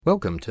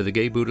Welcome to the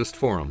Gay Buddhist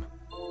Forum,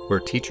 where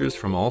teachers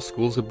from all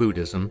schools of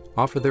Buddhism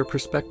offer their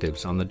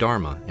perspectives on the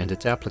Dharma and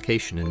its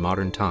application in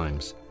modern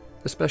times,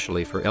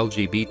 especially for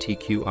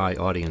LGBTQI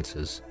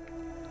audiences.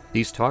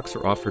 These talks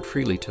are offered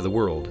freely to the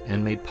world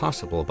and made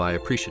possible by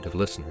appreciative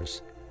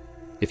listeners.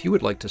 If you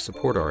would like to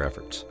support our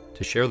efforts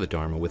to share the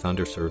Dharma with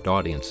underserved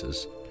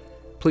audiences,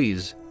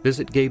 please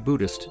visit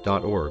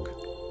gaybuddhist.org.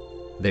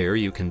 There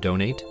you can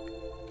donate,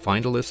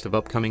 find a list of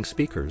upcoming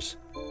speakers,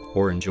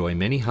 or enjoy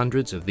many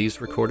hundreds of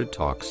these recorded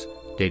talks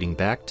dating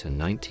back to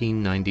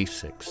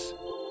 1996.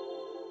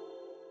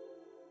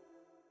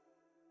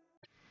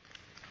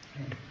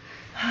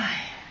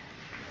 Hi.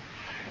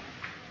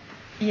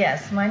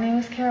 Yes, my name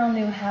is Carol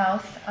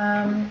Newhouse.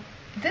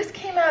 This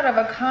came out of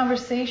a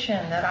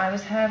conversation that I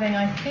was having,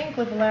 I think,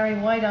 with Larry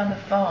White on the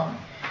phone,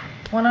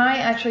 when I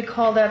actually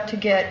called up to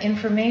get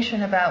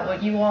information about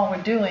what you all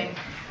were doing,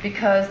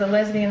 because the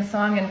lesbian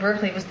Sangha in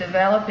Berkeley was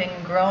developing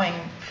and growing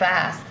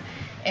fast.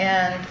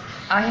 And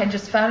I had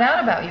just found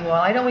out about you all.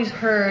 I'd always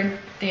heard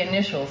the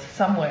initials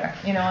somewhere,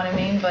 you know what I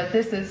mean? But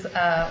this is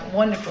a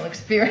wonderful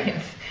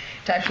experience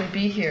to actually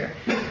be here.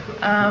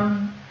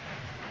 And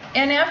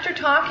after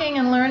talking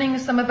and learning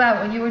some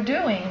about what you were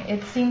doing,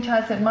 it seemed to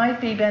us it might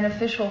be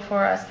beneficial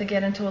for us to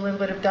get into a little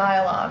bit of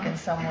dialogue in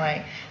some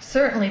way,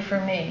 certainly for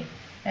me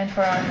and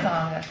for our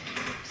Sangha.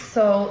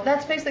 So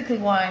that's basically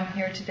why I'm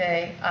here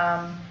today.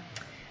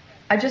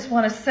 I just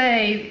want to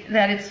say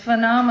that it's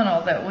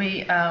phenomenal that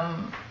we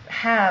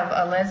have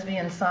a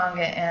lesbian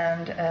Sangha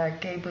and a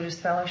gay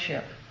Buddhist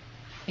fellowship,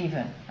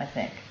 even, I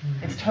think.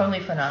 It's totally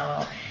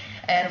phenomenal.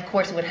 And of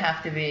course it would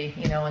have to be,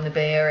 you know, in the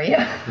Bay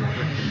Area.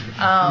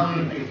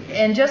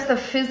 And just the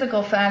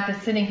physical fact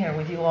of sitting here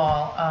with you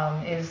all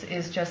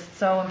is just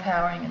so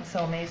empowering and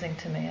so amazing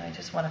to me. I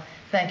just want to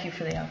thank you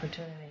for the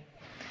opportunity.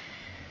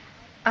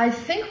 I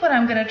think what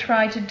I'm going to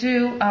try to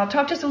do, I'll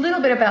talk just a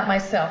little bit about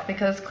myself,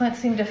 because Clint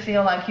seemed to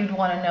feel like you'd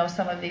want to know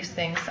some of these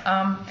things.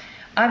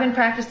 I've been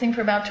practicing for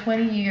about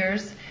 20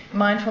 years,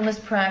 mindfulness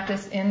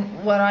practice in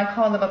what I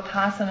call the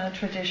Vipassana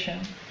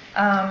tradition.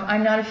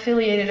 I'm not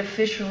affiliated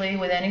officially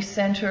with any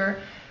center,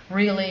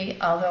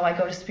 really, although I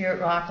go to Spirit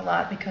Rock a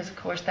lot because, of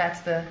course, that's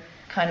the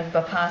kind of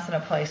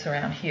Vipassana place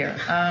around here.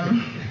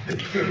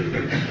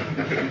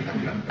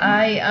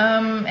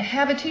 I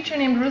have a teacher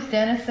named Ruth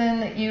Dennison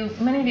that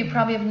many of you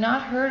probably have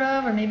not heard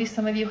of, or maybe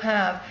some of you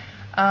have.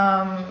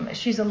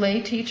 She's a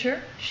lay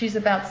teacher. She's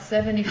about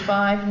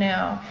 75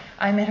 now.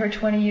 I met her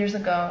 20 years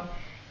ago,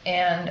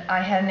 and I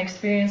had an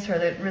experience with her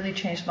that really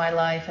changed my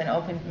life and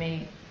opened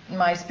me.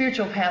 My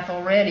spiritual path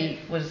already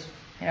was,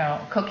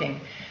 cooking,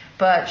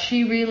 but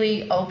she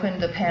really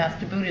opened the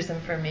path to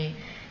Buddhism for me.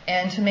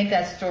 And to make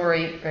that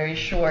story very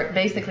short,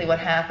 basically what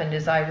happened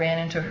is I ran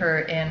into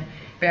her in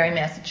Barre,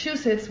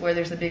 Massachusetts, where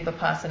there's a big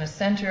Vipassana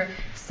center,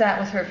 sat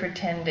with her for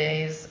 10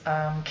 days,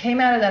 came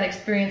out of that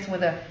experience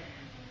with a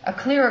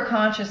clearer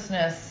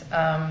consciousness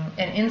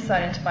and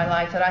insight into my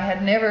life that I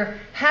had never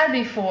had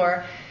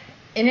before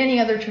in any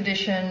other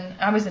tradition.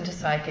 I was into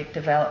psychic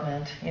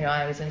development,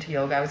 I was into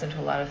yoga, I was into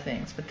a lot of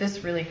things, but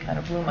this really kind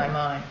of blew my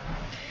mind.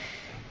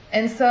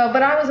 And so,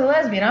 but I was a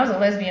lesbian. I was a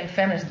lesbian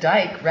feminist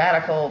dyke,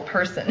 radical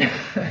person.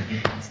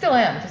 Still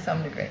am to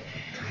some degree.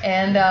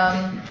 And,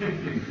 I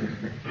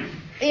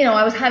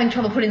was having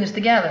trouble putting this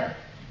together,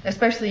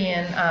 especially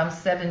in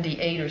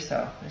 78 or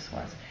so, this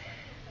was.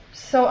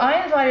 So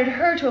I invited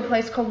her to a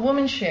place called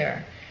Woman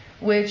Share,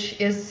 which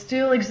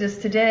still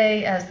exists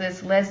today as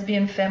this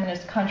lesbian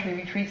feminist country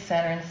retreat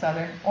center in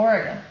Southern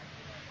Oregon.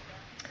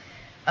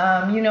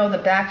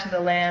 The Back to the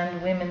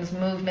Land women's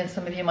movement,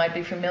 some of you might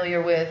be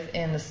familiar with,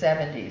 in the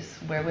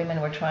 70s, where women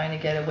were trying to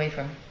get away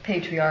from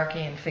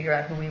patriarchy and figure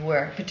out who we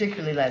were,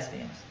 particularly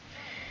lesbians.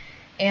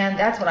 And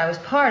that's what I was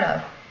part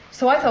of.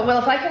 So I thought, well,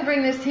 if I can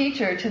bring this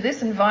teacher to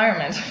this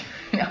environment,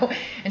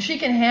 and she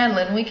can handle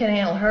it and we can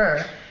handle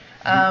her,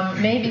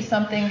 maybe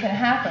something can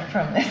happen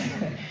from this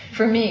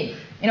for me.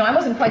 I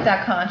wasn't quite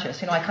that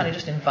conscious. I kind of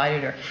just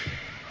invited her.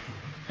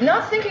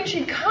 Not thinking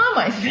she'd come,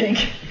 I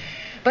think.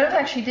 But in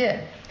fact, she did.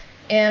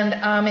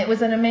 And it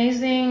was an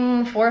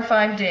amazing 4 or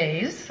 5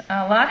 days.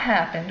 A lot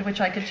happened,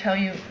 which I could tell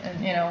you,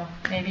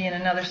 maybe in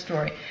another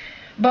story.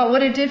 But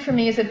what it did for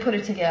me is it put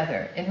it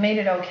together. It made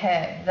it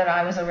okay that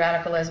I was a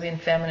radical lesbian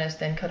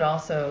feminist and could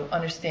also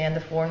understand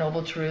the Four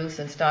Noble Truths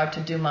and start to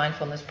do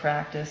mindfulness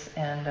practice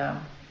and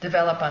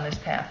develop on this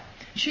path.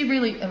 She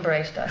really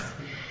embraced us.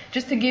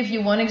 Just to give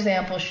you one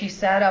example, she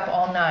sat up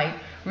all night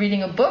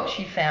reading a book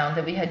she found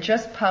that we had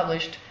just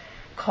published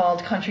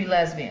called Country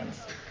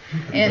Lesbians.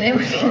 And it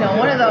was,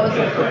 one of those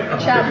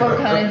chapbook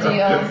kind of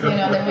deals,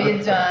 that we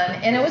had done.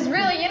 And it was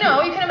really, you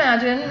can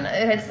imagine,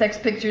 it had sex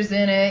pictures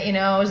in it, it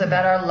was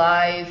about our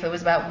life, it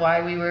was about why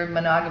we were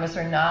monogamous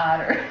or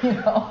not, or,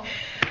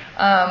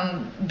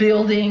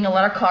 building, a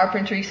lot of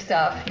carpentry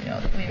stuff,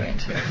 that we were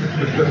into.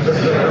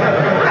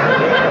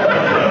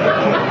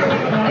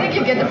 I think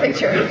you get the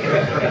picture.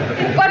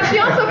 But she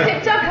also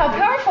picked up how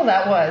powerful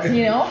that was,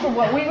 for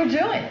what we were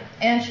doing.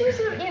 And she was,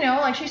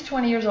 she's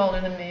 20 years older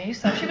than me,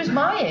 so she was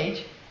my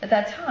age at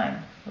that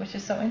time, which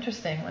is so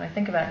interesting when I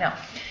think about it now.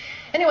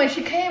 Anyway,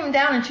 she came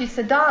down and she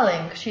said,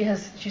 "Darling,"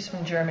 she's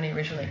from Germany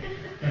originally.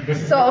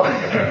 "So,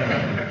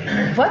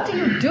 what do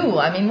you do?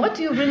 I mean, what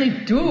do you really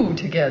do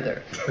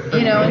together?"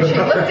 And she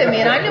looked at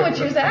me and I knew what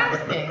she was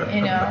asking,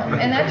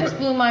 and that just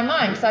blew my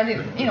mind. So I did,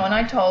 and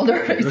I told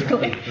her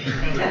basically.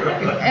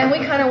 And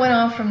we kind of went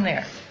on from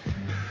there.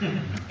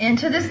 And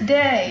to this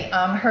day,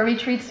 her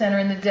retreat center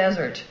in the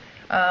desert,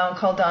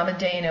 called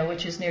Damadena,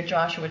 which is near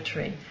Joshua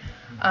Tree,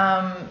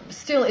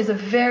 still is a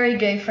very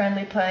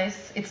gay-friendly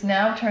place. It's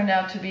now turned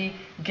out to be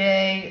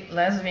gay,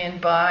 lesbian,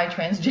 bi,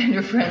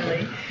 transgender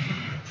friendly.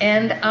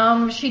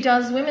 And she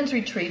does women's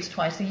retreats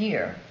twice a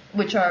year,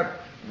 which are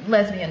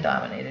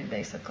lesbian-dominated,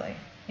 basically.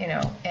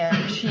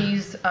 And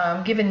she's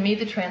given me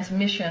the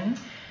transmission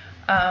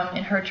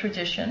in her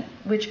tradition,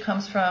 which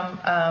comes from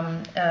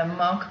a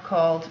monk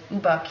called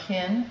Uba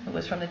Khin, who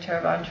was from the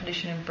Theravadan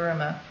tradition in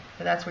Burma.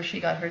 So that's where she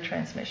got her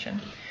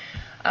transmission.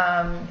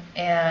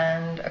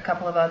 And a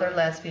couple of other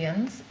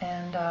lesbians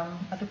and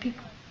other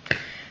people.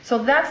 So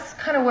that's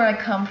kind of where I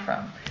come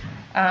from.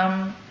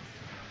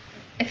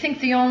 I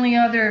think the only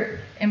other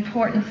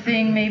important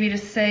thing maybe to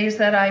say is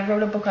that I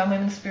wrote a book on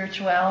women's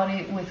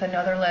spirituality with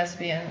another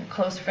lesbian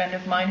close friend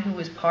of mine who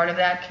was part of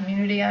that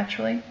community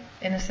actually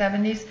in the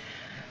 70s.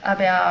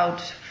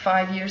 About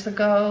 5 years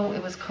ago.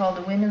 It was called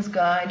A Women's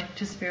Guide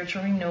to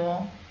Spiritual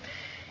Renewal.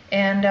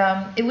 And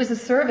it was a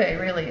survey,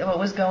 really, of what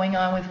was going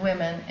on with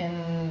women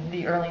in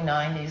the early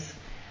 90s.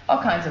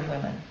 All kinds of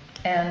women.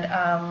 And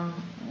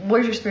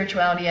where's your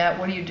spirituality at?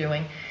 What are you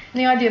doing? And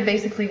the idea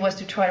basically was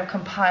to try to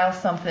compile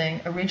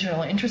something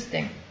original,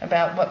 interesting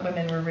about what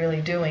women were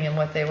really doing and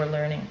what they were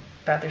learning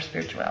about their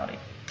spirituality.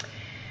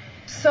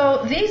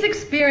 So these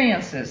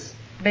experiences,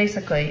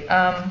 basically,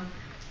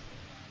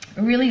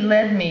 really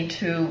led me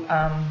to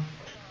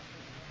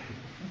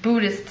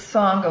Buddhist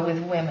Sangha with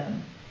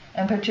women,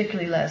 and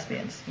particularly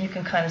lesbians. You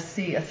can kind of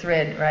see a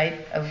thread,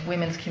 right, of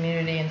women's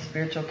community and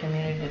spiritual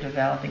community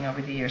developing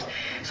over the years.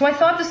 So I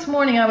thought this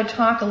morning I would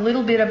talk a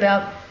little bit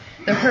about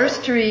the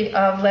history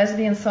of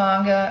lesbian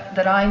Sangha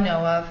that I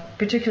know of,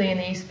 particularly in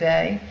the East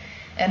Bay,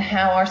 and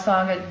how our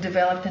Sangha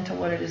developed into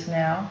what it is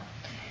now.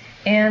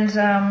 And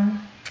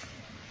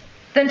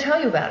then tell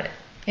you about it,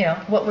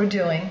 what we're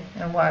doing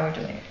and why we're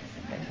doing it,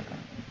 basically.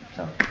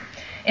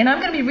 And I'm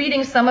going to be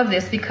reading some of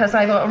this because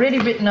I've already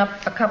written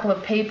up a couple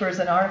of papers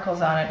and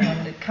articles on it,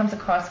 and it comes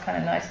across kind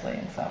of nicely,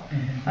 and so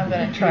I'm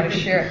going to try to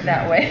share it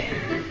that way.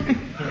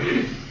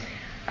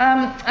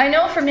 I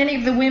know for many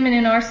of the women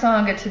in our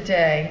Sangha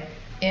today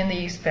in the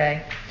East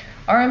Bay,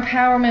 our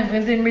empowerment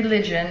within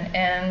religion,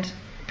 and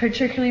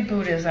particularly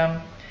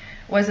Buddhism,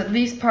 was at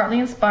least partly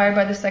inspired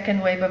by the second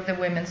wave of the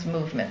women's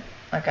movement,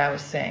 like I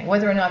was saying,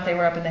 whether or not they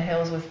were up in the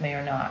hills with me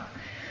or not.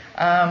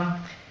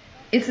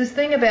 It's this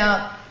thing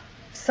about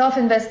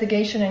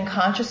self-investigation and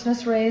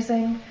consciousness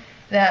raising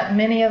that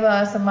many of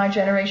us of my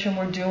generation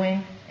were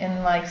doing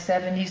in like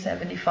 70,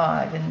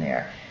 75 in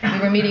there. We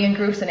were meeting in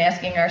groups and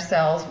asking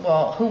ourselves,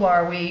 well, who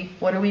are we?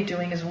 What are we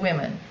doing as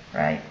women,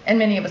 right? And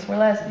many of us were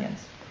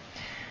lesbians.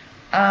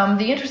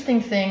 The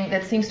interesting thing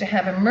that seems to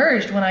have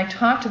emerged when I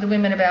talk to the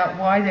women about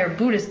why they're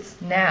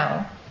Buddhists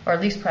now, or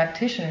at least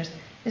practitioners,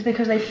 is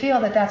because they feel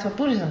that that's what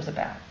Buddhism's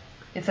about.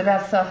 It's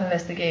about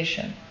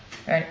self-investigation,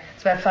 right?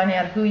 It's about finding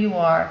out who you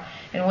are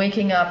and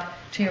waking up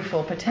to your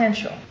full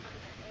potential.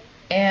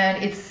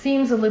 And it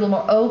seems a little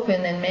more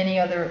open than many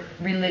other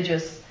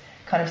religious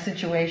kind of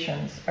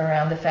situations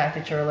around the fact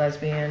that you're a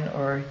lesbian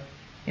or,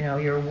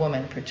 you're a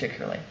woman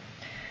particularly.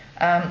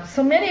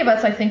 So many of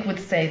us, I think, would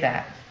say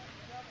that.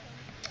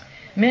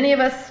 Many of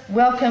us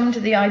welcomed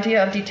the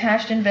idea of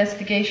detached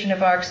investigation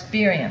of our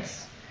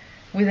experience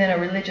within a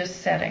religious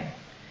setting.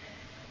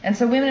 And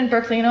so women in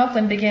Berkeley and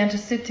Oakland began to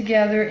sit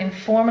together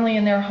informally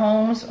in their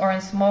homes or in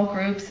small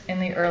groups in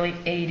the early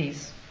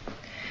 80s.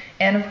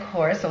 And of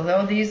course,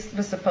 although these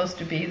was supposed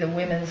to be the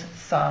women's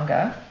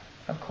Sangha,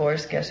 of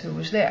course, guess who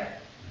was there?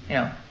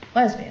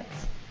 Lesbians,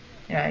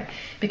 right?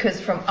 Because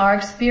from our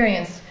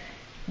experience,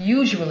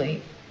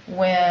 usually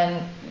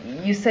when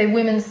you say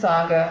women's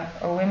Sangha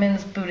or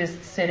women's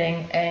Buddhist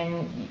sitting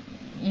and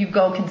you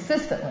go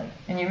consistently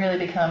and you really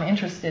become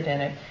interested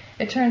in it,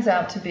 it turns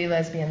out to be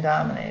lesbian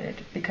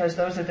dominated because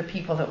those are the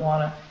people that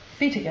want to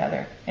be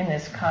together in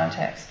this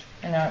context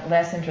and are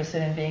less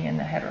interested in being in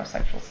the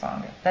heterosexual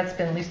Sangha. That's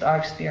been at least our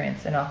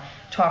experience, and I'll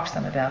talk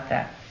some about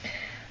that.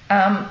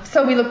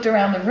 So we looked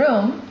around the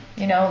room,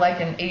 like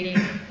in 80,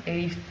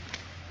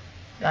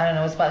 I don't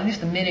know, it's about at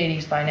least the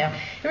mid-80s by now,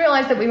 and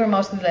realized that we were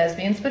mostly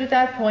lesbians, but at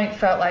that point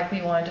felt like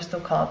we wanted to still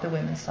call it the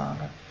Women's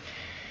Sangha.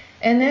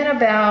 And then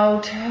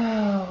about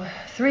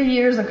 3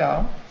 years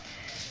ago,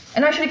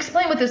 and I should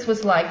explain what this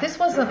was like. This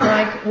wasn't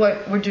like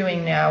what we're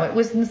doing now. It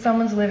was in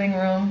someone's living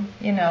room,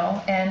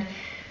 and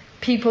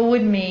people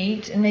would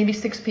meet, and maybe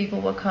 6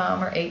 people would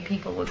come, or 8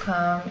 people would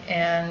come,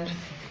 and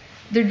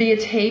there'd be a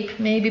tape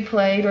maybe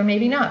played, or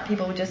maybe not.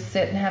 People would just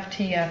sit and have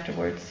tea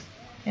afterwards,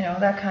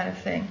 that kind of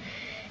thing.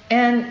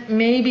 And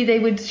maybe they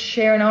would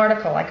share an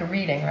article, like a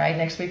reading, right?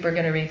 Next week we're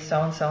going to read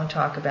so-and-so and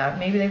talk about it.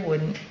 Maybe they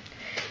wouldn't.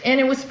 And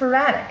it was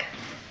sporadic.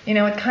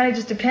 it kind of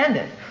just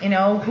depended,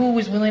 who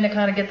was willing to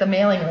kind of get the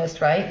mailing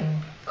list, right,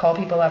 and call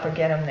people up or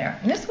get them there.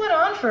 And this went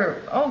on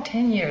for,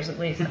 10 years at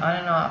least, on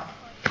and off.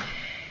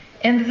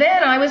 And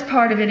then I was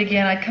part of it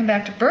again. I'd come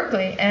back to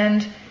Berkeley,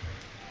 and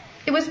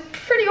it was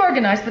pretty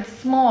organized, but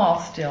small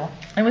still.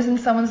 I was in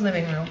someone's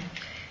living room.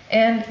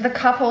 And the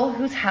couple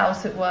whose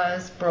house it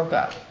was broke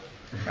up,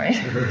 right?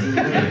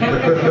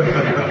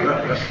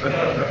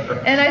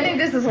 And I think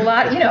this is a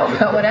lot,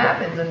 about what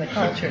happens in the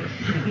culture.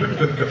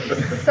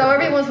 So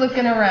everyone's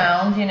looking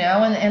around,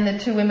 and the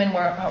two women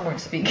weren't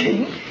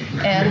speaking.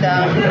 And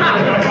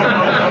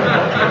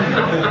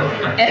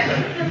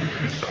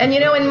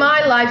in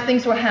my life,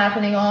 things were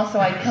happening also.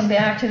 I'd come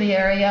back to the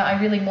area. I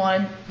really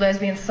wanted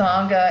lesbian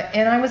Sangha.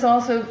 And I was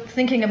also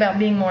thinking about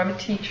being more of a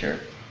teacher,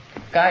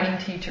 guiding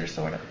teacher,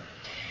 sort of.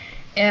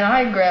 And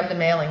I grabbed the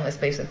mailing list,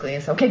 basically,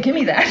 and said, okay, give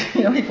me that,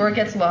 before it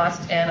gets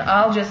lost, and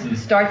I'll just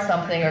start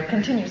something or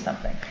continue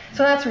something.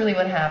 So that's really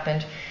what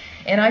happened.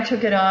 And I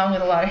took it on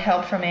with a lot of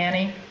help from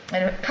Annie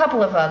and a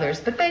couple of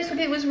others. But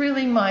basically, it was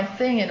really my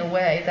thing in a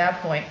way at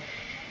that point.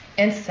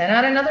 And sent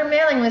out another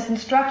mailing list and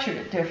structured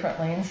it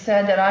differently and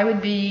said that I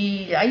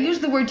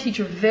used the word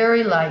teacher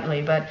very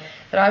lightly, but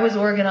that I was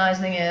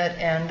organizing it,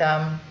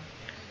 and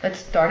let's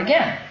start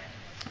again.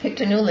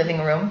 Picked a new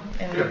living room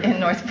in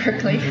North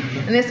Berkeley,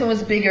 and this one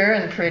was bigger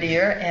and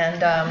prettier,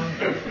 and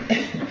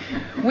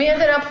we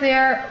ended up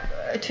there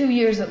 2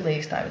 years at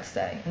least, I would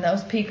say. And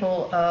those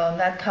people,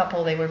 that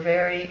couple, they were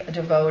very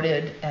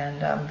devoted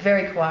and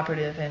very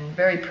cooperative and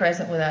very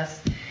present with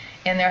us,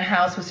 and their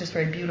house was just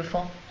very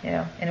beautiful,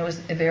 and it was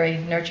a very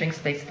nurturing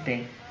space to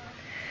be.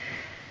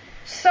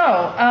 So,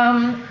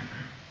 I'm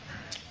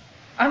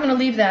going to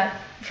leave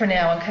that for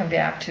now and come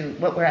back to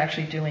what we're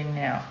actually doing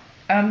now.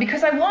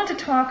 Because I want to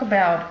talk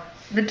about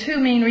the two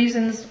main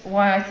reasons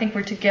why I think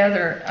we're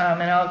together,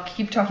 and I'll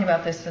keep talking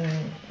about this in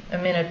a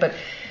minute, but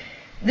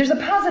there's a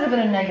positive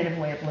and a negative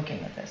way of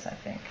looking at this, I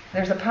think.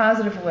 There's a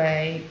positive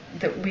way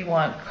that we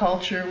want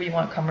culture, we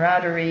want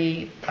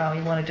camaraderie,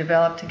 we want to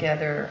develop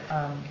together,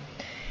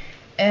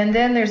 and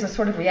then there's a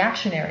sort of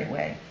reactionary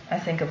way, I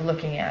think, of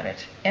looking at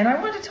it. And I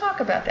want to talk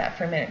about that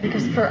for a minute,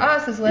 because for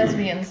us as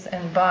lesbians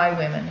and bi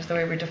women, is the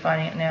way we're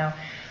defining it now,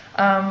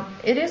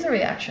 it is a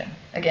reaction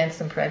against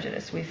some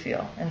prejudice, we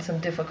feel, and some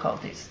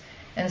difficulties.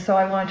 And so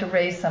I wanted to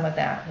raise some of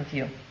that with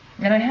you.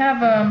 And I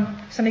have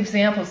some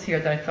examples here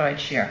that I thought I'd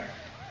share.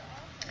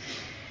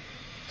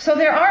 So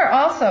there are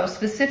also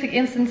specific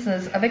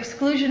instances of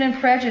exclusion and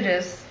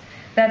prejudice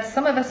that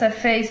some of us have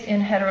faced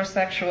in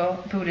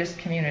heterosexual Buddhist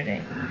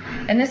community.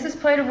 And this has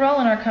played a role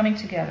in our coming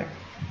together.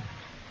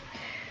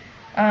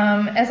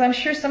 As I'm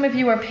sure some of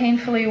you are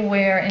painfully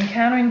aware,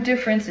 encountering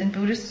difference in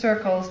Buddhist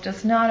circles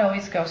does not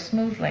always go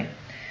smoothly.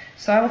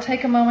 So I will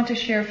take a moment to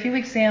share a few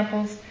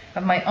examples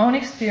of my own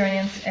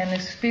experience and the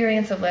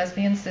experience of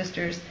lesbian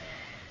sisters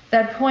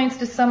that points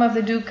to some of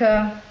the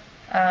dukkha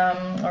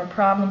or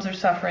problems or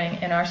suffering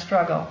in our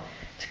struggle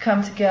to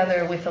come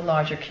together with a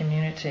larger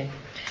community.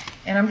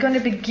 And I'm going to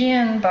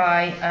begin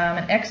by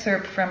an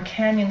excerpt from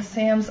Canyon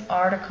Sam's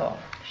article.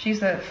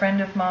 She's a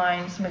friend of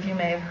mine. Some of you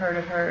may have heard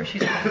of her.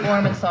 She's a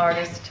performance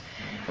artist,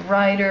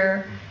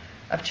 writer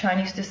of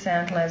Chinese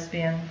descent,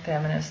 lesbian,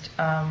 feminist,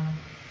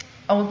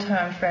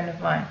 old-time friend of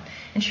mine.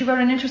 And she wrote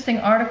an interesting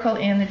article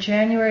in the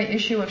January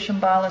issue of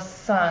Shambhala's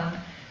Sun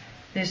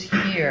this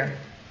year.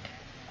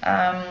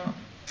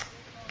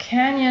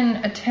 Canyon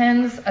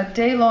attends a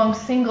day-long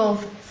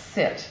singles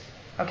sit.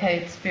 Okay,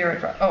 it's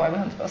Spirit Rock. Oh, I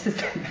wasn't supposed to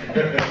say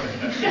that.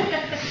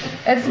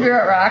 At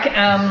Spirit Rock.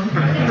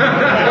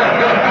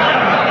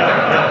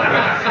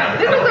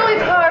 This is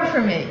always hard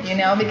for me,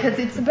 because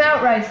it's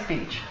about right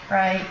speech,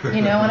 right?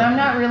 And I'm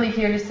not really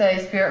here to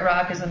say Spirit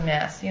Rock is a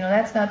mess.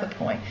 That's not the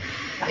point.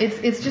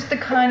 It's just the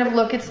kind of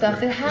look at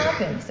stuff that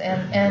happens.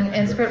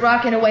 And Spirit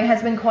Rock, in a way,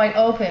 has been quite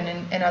open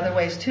in other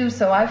ways, too.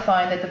 So I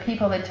find that the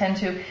people that tend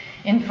to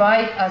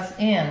invite us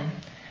in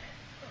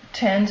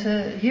tend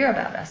to hear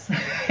about us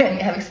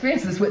and have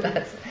experiences with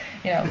us,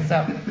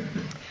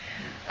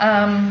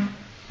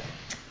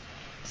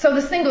 So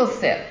the singles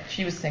sit,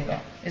 she was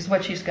single, is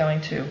what she's going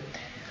to.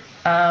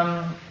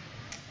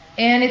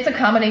 And it's a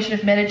combination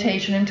of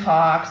meditation and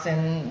talks,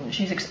 and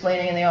she's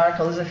explaining in the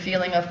article there's a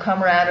feeling of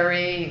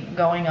camaraderie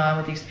going on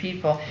with these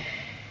people.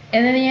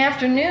 And in the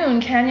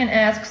afternoon, Canyon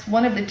asks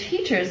one of the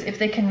teachers if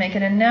they can make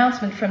an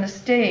announcement from the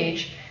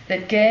stage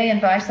that gay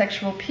and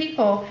bisexual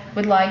people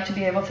would like to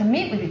be able to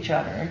meet with each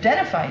other,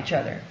 identify each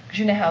other, because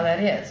you know how that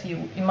is.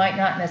 You might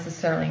not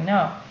necessarily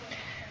know.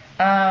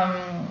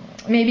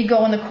 Maybe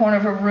go in the corner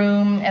of a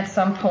room at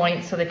some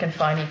point so they can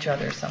find each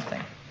other or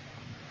something.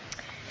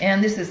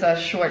 And this is a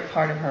short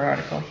part of her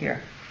article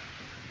here.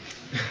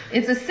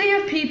 It's a sea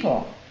of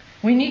people.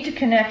 We need to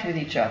connect with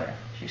each other,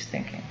 she's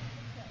thinking.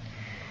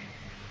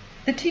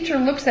 The teacher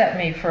looks at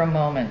me for a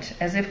moment,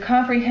 as if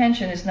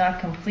comprehension is not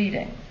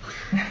completing.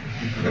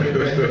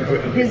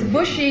 His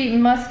bushy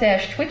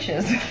mustache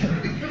twitches.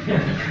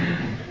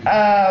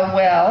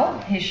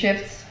 He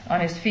shifts on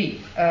his feet.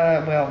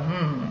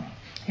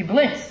 He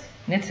blinks,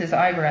 knits his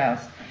eyebrows.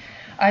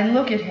 I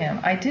look at him.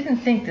 I didn't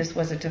think this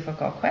was a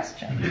difficult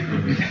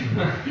question.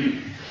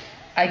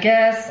 I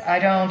guess I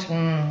don't.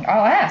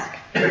 I'll ask.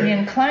 He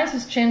inclines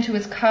his chin to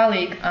his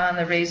colleague on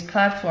the raised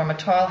platform, a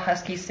tall,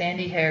 husky,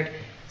 sandy-haired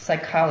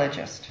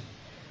psychologist.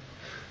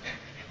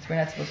 So we're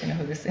not supposed to know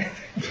who this is.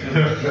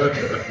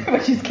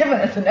 But she's given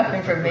us enough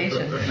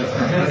information.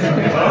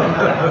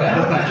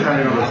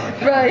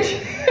 Right.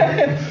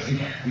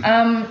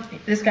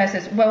 This guy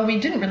says, well, we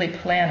didn't really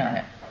plan on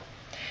it.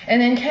 And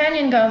then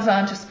Canyon goes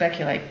on to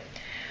speculate.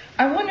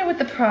 I wonder what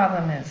the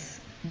problem is.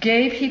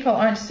 Gay people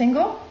aren't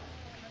single?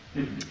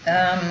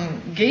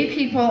 Gay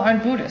people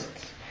aren't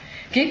Buddhists.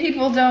 Gay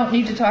people don't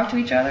need to talk to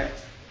each other.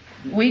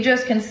 We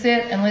just can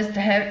sit and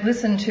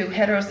listen to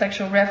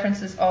heterosexual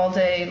references all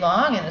day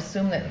long and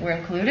assume that we're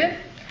included.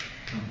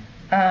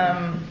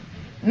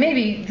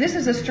 Maybe this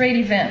is a straight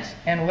event,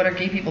 and what are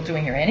gay people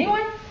doing here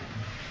anyway?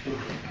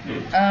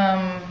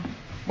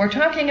 We're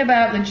talking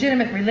about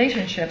legitimate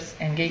relationships,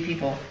 and gay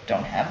people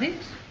don't have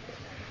these.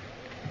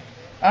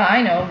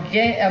 I know,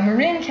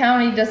 Marin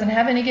County doesn't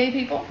have any gay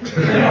people. She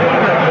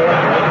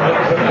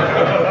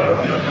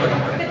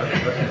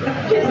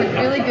has a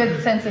really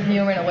good sense of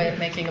humor and a way of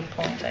making a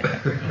point, I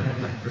think.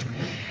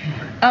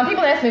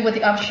 People ask me what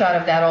the upshot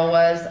of that all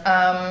was.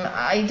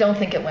 I don't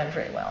think it went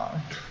very well.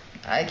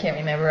 I can't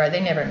remember. They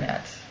never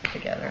met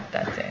together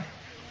that day.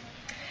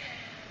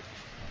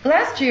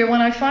 Last year,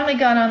 when I finally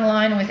got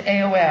online with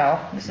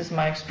AOL, this is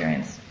my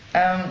experience,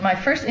 my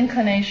first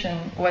inclination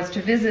was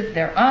to visit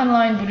their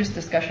online Buddhist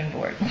discussion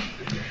board,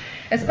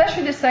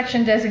 especially the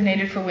section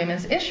designated for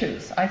women's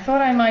issues. I thought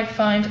I might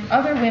find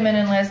other women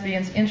and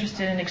lesbians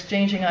interested in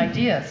exchanging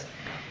ideas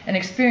and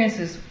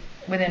experiences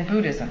within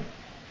Buddhism,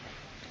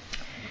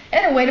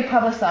 and a way to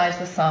publicize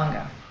the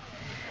Sangha.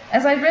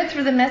 As I read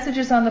through the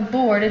messages on the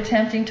board,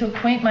 attempting to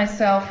acquaint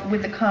myself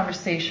with the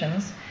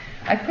conversations,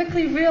 I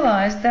quickly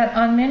realized that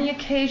on many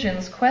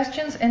occasions,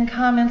 questions and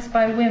comments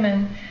by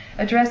women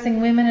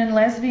addressing women and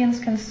lesbians'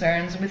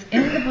 concerns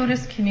within the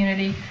Buddhist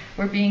community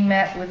were being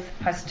met with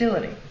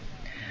hostility.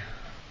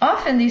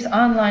 Often these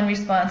online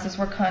responses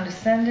were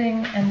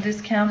condescending and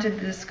discounted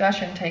the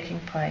discussion taking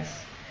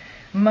place.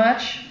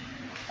 Much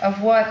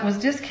of what was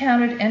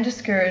discounted and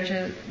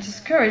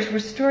discouraged were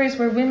stories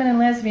where women and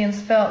lesbians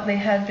felt they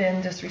had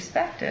been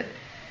disrespected,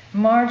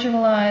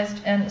 marginalized,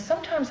 and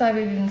sometimes I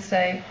would even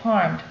say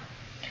harmed,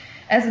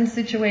 as in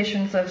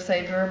situations of,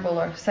 say, verbal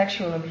or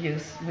sexual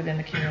abuse within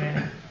the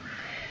community.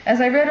 As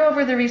I read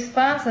over the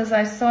responses,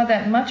 I saw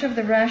that much of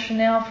the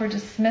rationale for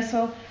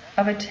dismissal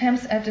of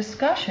attempts at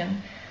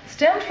discussion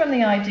stemmed from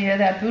the idea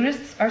that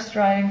Buddhists are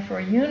striving for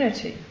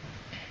unity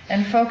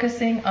and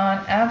focusing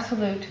on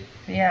absolute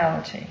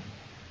reality.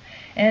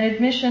 An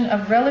admission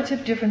of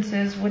relative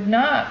differences would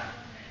not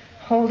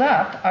hold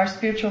up our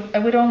spiritual,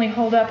 it would only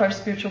hold up our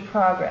spiritual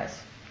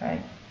progress,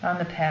 right, on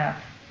the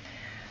path.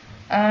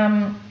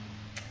 And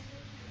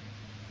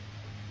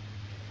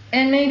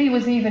maybe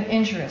was even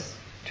injurious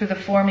to the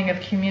forming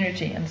of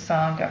community and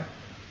Sangha,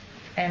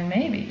 and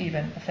maybe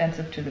even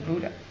offensive to the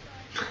Buddha.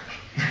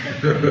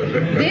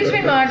 These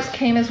remarks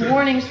came as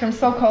warnings from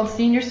so-called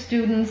senior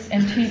students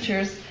and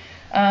teachers,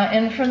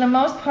 and for the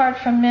most part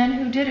from men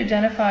who did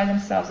identify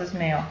themselves as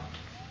male.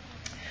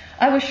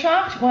 I was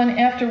shocked when,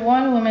 after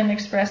one woman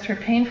expressed her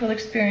painful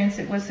experience,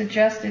 it was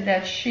suggested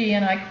that she,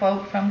 and I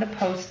quote from the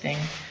posting,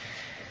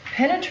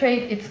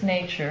 penetrate its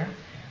nature,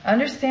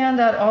 understand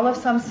that all of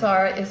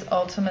samsara is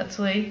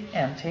ultimately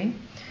empty,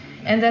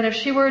 and that if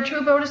she were a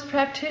true Buddhist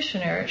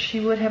practitioner, she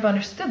would have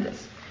understood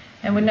this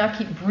and would not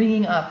keep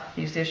bringing up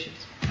these issues.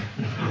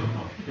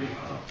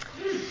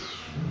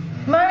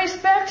 My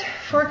respect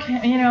for,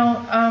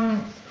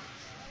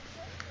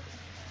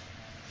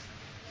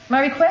 my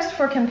request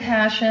for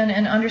compassion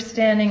and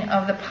understanding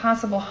of the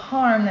possible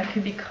harm that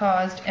could be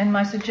caused, and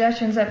my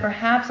suggestions that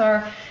perhaps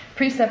our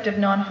precept of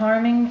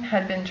non-harming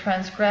had been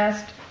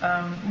transgressed,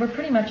 were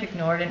pretty much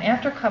ignored. And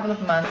after a couple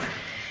of months,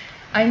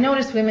 I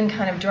noticed women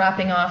kind of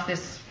dropping off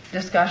this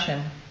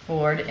discussion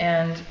board,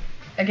 and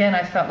again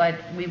I felt like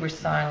we were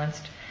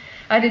silenced.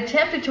 I'd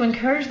attempted to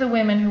encourage the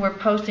women who were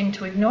posting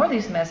to ignore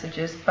these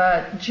messages,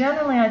 but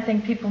generally I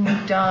think people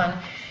moved on,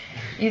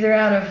 either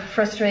out of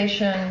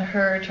frustration,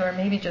 hurt, or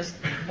maybe just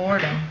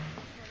boredom.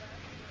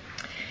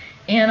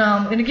 And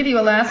I'm going to give you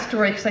a last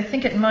story because I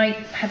think it might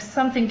have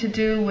something to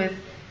do with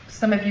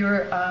some of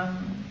your,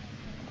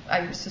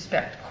 I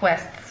suspect,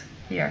 quests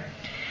here.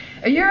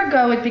 A year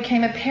ago, it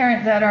became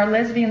apparent that our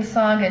lesbian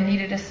Sangha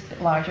needed a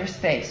larger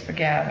space for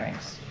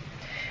gatherings.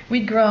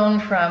 We'd grown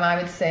from, I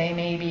would say,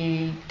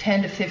 maybe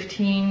 10 to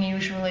 15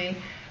 usually,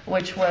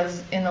 which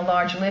was in the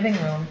large living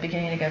room,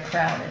 beginning to get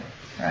crowded,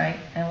 right?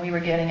 And we were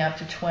getting up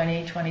to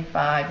 20,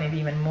 25, maybe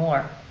even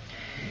more.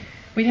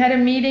 We had a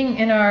meeting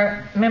in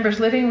our members'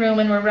 living room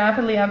and were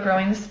rapidly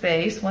outgrowing the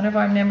space. One of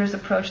our members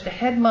approached the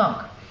head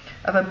monk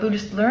of a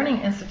Buddhist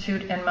learning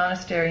institute and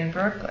monastery in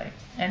Berkeley,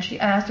 and she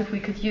asked if we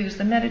could use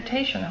the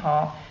meditation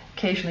hall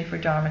occasionally for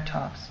Dharma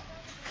talks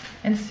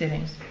and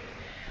sittings.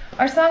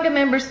 Our Sangha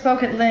member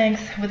spoke at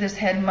length with his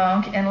head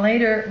monk and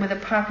later with a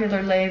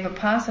popular lay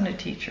Vipassana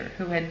teacher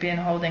who had been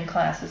holding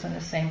classes in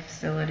the same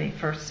facility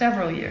for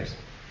several years.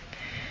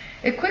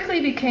 It quickly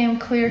became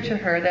clear to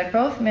her that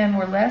both men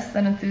were less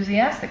than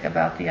enthusiastic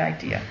about the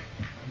idea.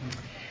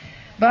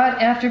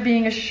 But after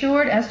being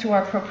assured as to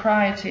our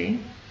propriety,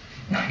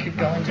 I could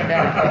go into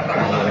that,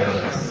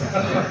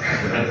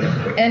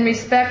 and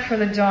respect for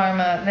the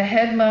Dharma, the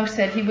head monk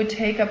said he would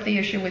take up the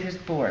issue with his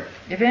board.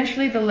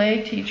 Eventually the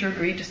lay teacher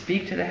agreed to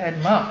speak to the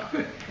head monk.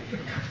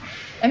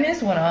 I mean,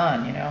 this went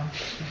on, you know.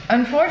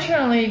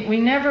 Unfortunately, we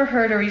never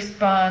heard a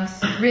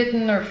response,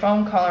 written or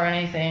phone call or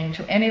anything,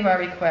 to any of our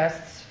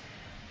requests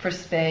for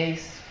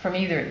space from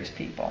either of these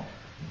people.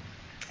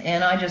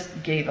 And I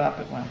just gave up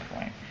at one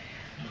point.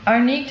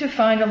 Our need to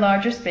find a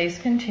larger space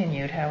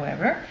continued,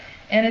 however,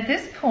 and at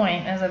this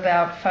point, as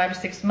about 5 or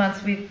 6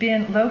 months, we've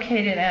been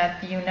located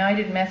at the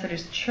United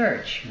Methodist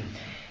Church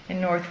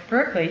in North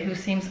Berkeley, who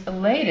seems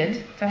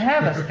elated to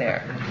have us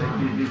there.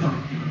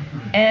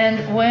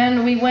 And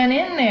when we went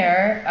in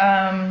there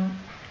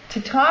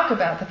to talk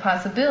about the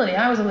possibility,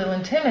 I was a little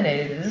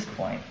intimidated at this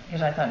point,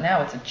 because I thought,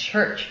 now it's a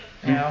church,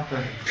 you know.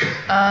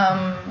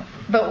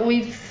 But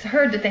we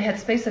heard that they had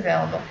space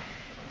available.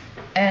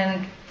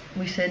 And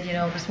we said, you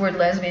know, this word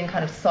lesbian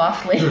kind of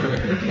softly.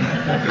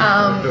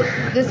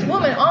 This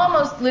woman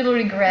almost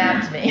literally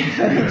grabbed me.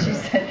 She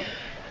said,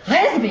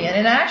 lesbian?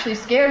 And it actually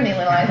scared me a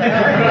little. I thought,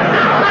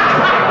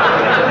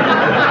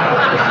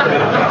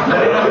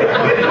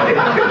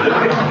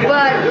 oh.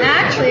 But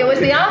actually it was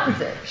the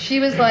opposite. She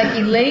was like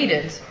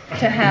elated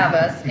to have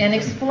us and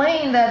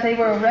explained that they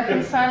were a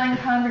reconciling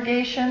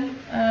congregation,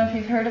 if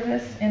you've heard of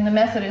this, in the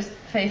Methodist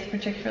faith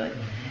particularly.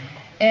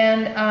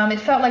 And it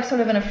felt like sort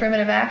of an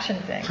affirmative action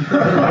thing.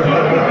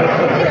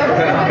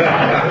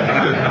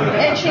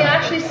 And she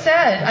actually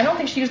said, I don't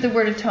think she used the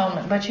word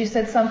atonement, but she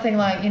said something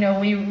like, you know,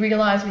 we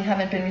realize we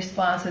haven't been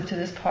responsive to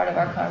this part of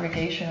our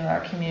congregation or our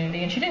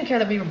community. And she didn't care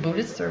that we were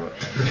Buddhists or, you know,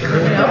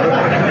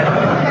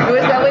 it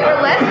was that we were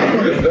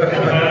lesbians.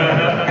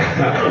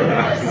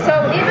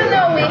 So even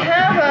though we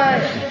have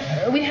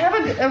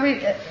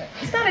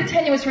it's not a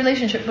tenuous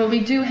relationship, but we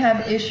do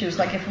have issues,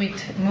 like if we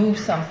move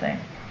something,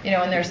 you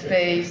know, in their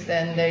space,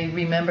 then they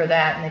remember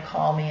that and they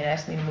call me and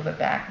ask me to move it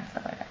back and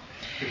stuff like that.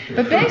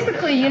 But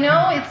basically, you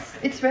know,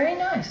 it's very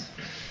nice.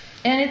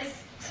 And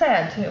it's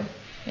sad, too,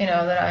 you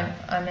know, that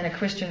I'm in a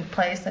Christian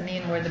place. I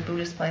mean, we're the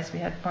Buddhist place. We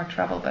had more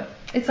trouble, but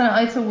it's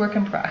a work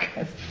in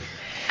progress.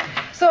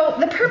 So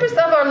the purpose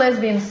of our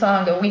lesbian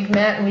Sangha, we've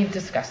met and we've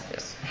discussed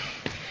this,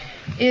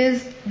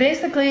 is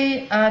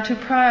basically to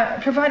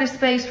provide a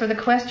space for the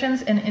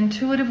questions and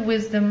intuitive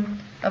wisdom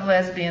of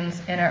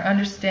lesbians and our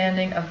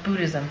understanding of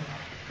Buddhism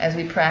as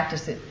we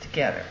practice it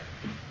together.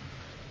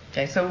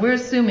 Okay, so we're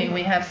assuming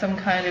we have some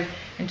kind of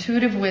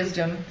intuitive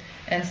wisdom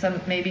and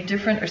some maybe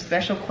different or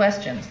special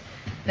questions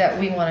that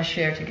we want to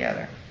share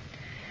together.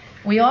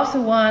 We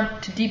also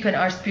want to deepen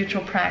our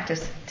spiritual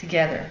practice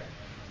together.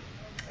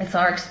 It's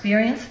our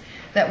experience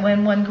that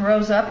when one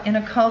grows up in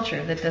a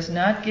culture that does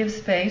not give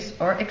space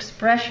or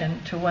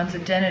expression to one's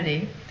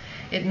identity,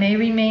 it may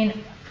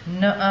remain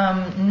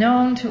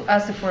known to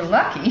us if we're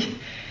lucky,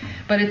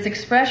 but its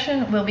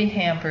expression will be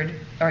hampered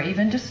or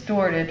even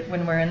distorted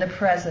when we're in the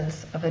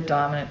presence of a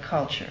dominant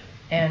culture.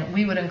 And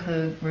we would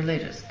include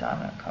religious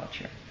dominant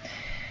culture.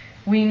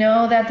 We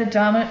know that the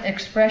dominant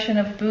expression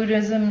of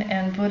Buddhism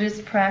and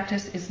Buddhist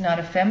practice is not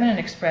a feminine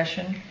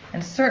expression,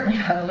 and certainly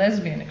not a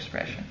lesbian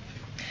expression.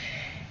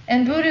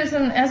 And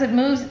Buddhism, as it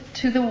moves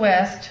to the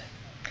West,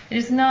 it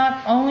is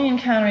not only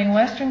encountering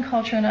Western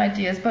culture and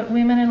ideas, but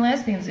women and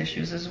lesbians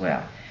issues as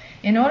well.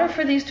 In order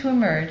for these to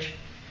emerge,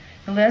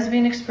 the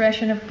lesbian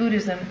expression of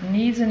Buddhism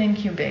needs an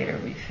incubator,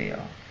 we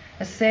feel.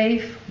 A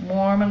safe,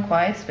 warm, and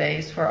quiet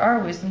space for our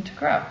wisdom to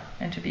grow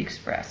and to be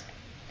expressed.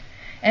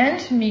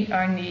 And to meet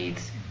our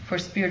needs for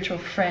spiritual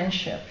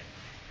friendship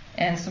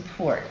and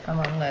support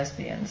among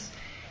lesbians.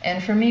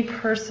 And for me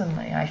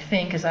personally, I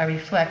think, as I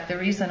reflect, the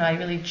reason I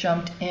really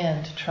jumped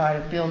in to try to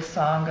build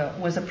Sangha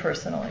was a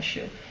personal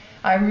issue.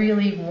 I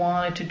really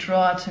wanted to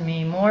draw to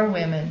me more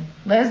women,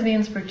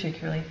 lesbians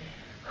particularly,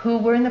 who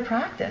were in the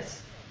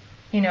practice,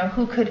 you know,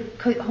 who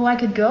I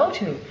could go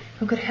to,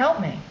 who could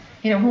help me,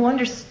 you know, who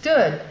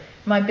understood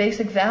my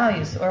basic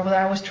values or what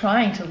I was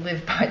trying to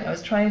live by, I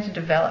was trying to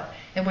develop,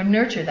 and would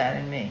nurture that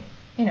in me,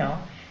 you know,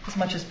 as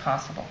much as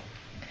possible.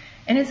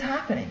 And it's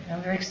happening.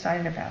 I'm very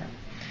excited about it.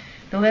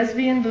 The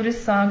Lesbian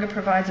Buddhist Sangha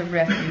provides a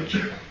refuge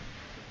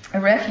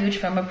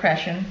from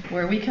oppression,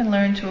 where we can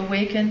learn to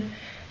awaken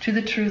to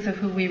the truth of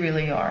who we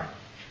really are.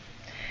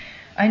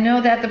 I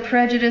know that the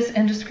prejudice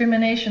and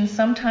discrimination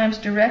sometimes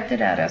directed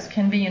at us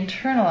can be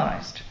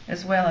internalized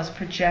as well as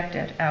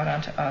projected out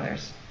onto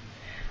others.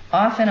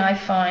 Often I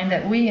find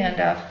that we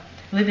end up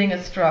living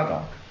a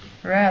struggle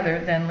rather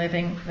than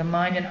living the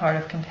mind and heart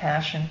of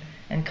compassion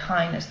and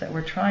kindness that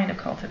we're trying to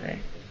cultivate.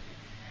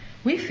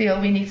 We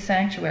feel we need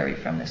sanctuary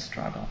from this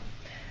struggle,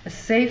 a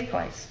safe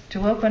place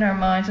to open our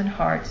minds and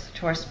hearts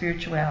to our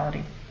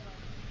spirituality.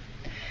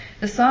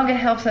 The Sangha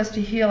helps us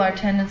to heal our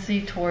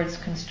tendency towards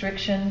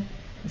constriction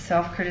and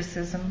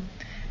self-criticism,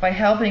 by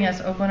helping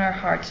us open our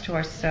hearts to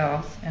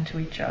ourselves and to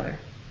each other.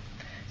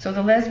 So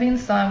the lesbian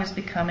song is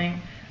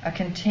becoming a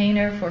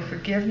container for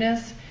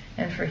forgiveness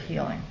and for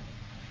healing.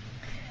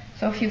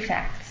 So a few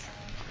facts.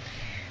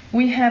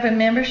 We have a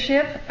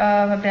membership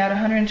of about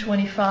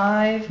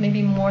 125,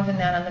 maybe more than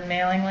that on the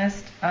mailing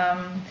list.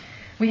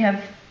 We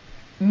have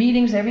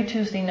meetings every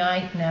Tuesday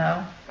night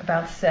now,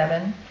 about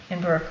 7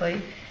 in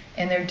Berkeley,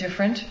 and they're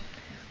different.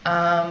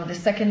 The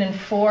second and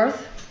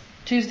fourth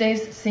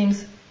Tuesdays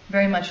seems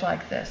very much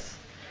like this.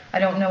 I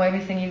don't know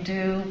everything you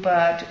do,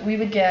 but we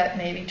would get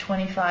maybe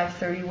 25,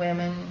 30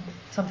 women,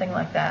 something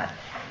like that,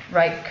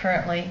 right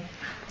currently.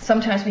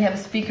 Sometimes we have a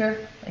speaker,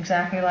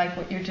 exactly like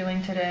what you're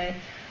doing today.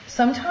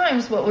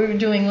 Sometimes what we're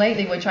doing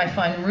lately, which I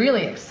find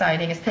really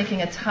exciting, is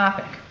taking a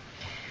topic.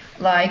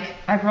 Like,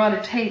 I brought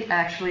a tape,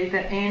 actually,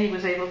 that Annie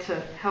was able to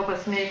help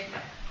us make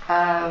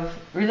of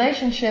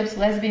relationships,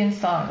 lesbian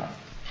Sangha.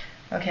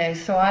 Okay,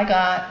 so I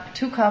got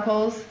 2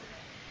 couples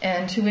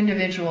and 2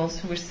 individuals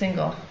who were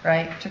single,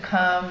 right, to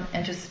come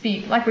and to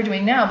speak, like we're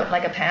doing now, but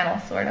like a panel,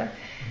 sort of.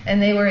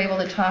 And they were able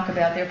to talk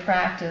about their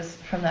practice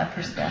from that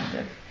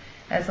perspective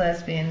as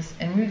lesbians,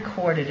 and we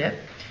recorded it.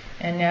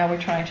 And now we're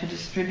trying to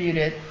distribute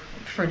it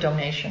for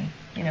donation,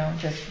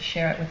 just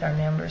share it with our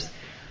members.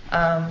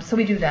 So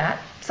we do that.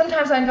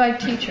 Sometimes I invite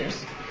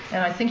teachers,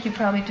 and I think you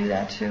probably do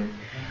that too.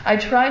 I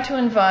try to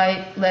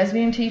invite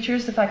lesbian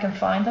teachers if I can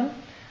find them.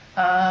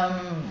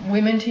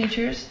 Women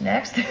teachers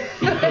next.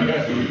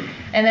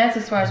 And that's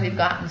as far as we've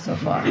gotten so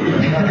far.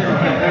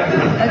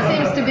 That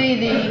seems to be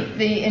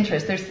the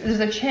interest. There's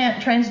a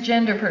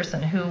transgender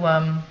person who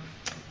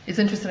is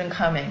interested in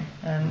coming,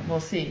 and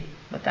we'll see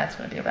what that's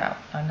going to be about.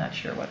 I'm not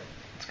sure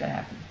what's going to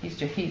happen.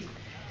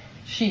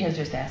 She has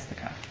just asked to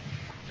come.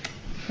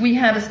 We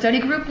have a study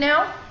group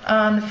now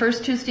on the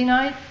first Tuesday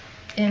night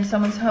in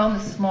someone's home,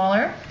 that's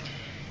smaller.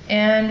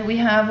 And we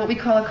have what we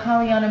call a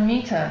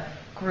Kalyanamita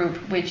group,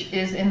 which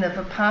is in the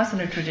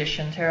Vipassana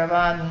tradition,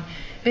 Theravada,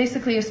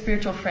 basically a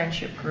spiritual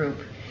friendship group.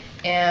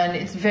 And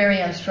it's very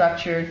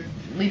unstructured.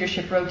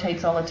 Leadership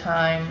rotates all the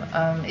time.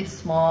 It's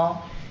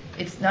small.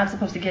 It's not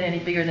supposed to get any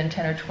bigger than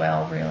 10 or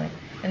 12, really.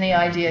 And the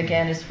idea,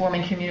 again, is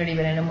forming community,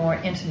 but in a more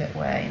intimate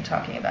way, and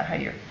talking about how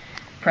you're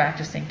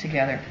practicing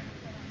together.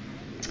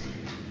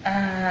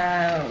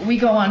 We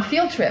go on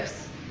field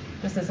trips.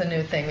 This is a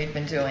new thing we've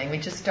been doing. We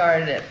just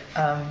started it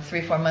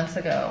 3-4 months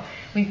ago.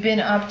 We've been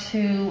up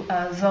to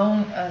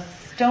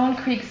Stone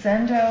Creek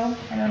Zendo.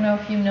 I don't know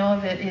if you know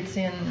of it. It's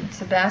in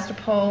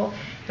Sebastopol.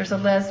 There's a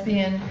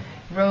lesbian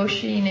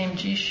Roshi named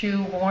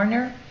Jishu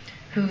Warner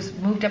who's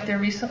moved up there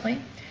recently.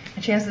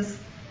 And she has this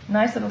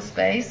nice little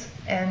space.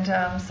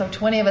 And so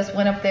 20 of us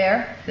went up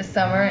there this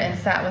summer and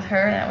sat with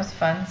her, and that was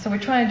fun. So we're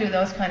trying to do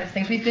those kind of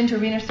things. We've been to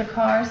Rena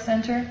Sakar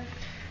Center,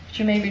 which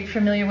you may be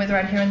familiar with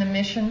right here in the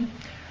Mission.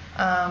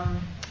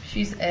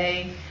 She's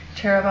a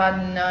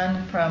Theravada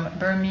nun from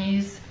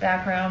Burmese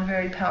background,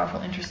 very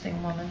powerful,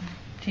 interesting woman,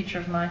 teacher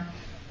of mine.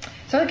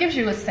 So it gives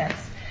you a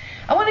sense.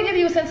 I want to give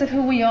you a sense of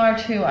who we are,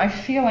 too. I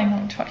feel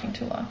I'm talking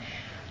too long.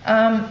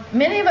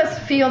 Many of us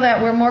feel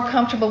that we're more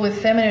comfortable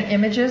with feminine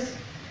images,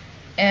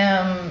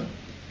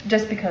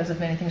 just because of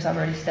many things I've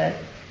already said.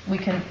 We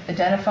can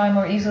identify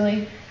more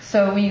easily,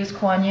 so we use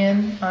Kuan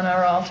Yin on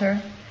our altar.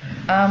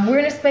 We're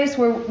in a space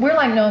where we're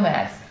like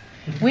nomads.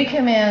 We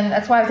come in,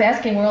 that's why I was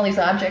asking where all these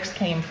objects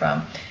came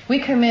from. We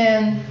come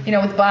in,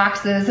 with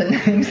boxes and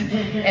things,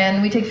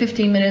 and we take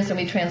 15 minutes and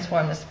we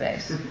transform the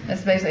space.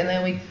 That's basically, and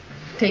then we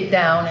take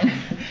down and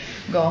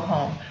go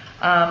home.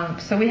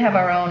 So we have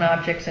our own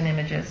objects and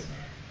images.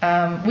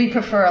 We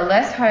prefer a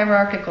less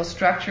hierarchical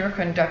structure,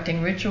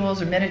 conducting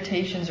rituals or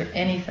meditations or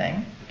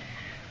anything.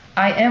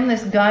 I am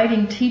this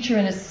guiding teacher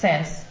in a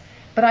sense,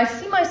 but I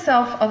see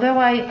myself, although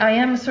I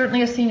am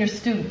certainly a senior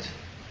student,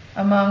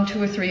 among 2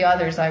 or 3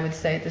 others, I would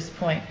say at this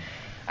point,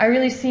 I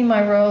really see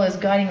my role as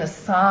guiding the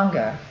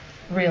Sangha,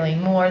 really,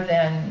 more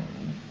than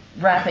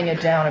wrapping it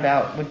down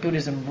about what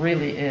Buddhism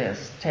really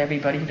is to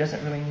everybody who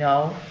doesn't really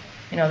know,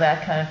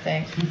 that kind of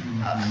thing.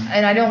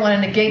 And I don't want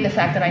to negate the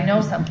fact that I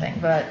know something,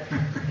 but,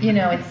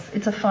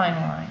 it's a fine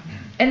line.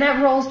 And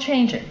that role's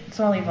changing. It's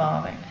all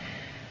evolving.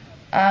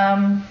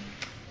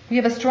 We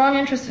have a strong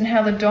interest in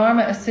how the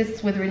Dharma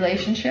assists with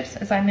relationships,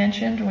 as I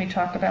mentioned, when we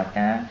talk about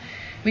that.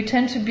 We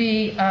tend to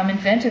be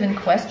inventive and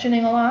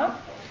questioning a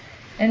lot.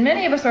 And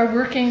many of us are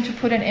working to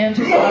put an end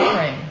to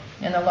suffering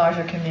in the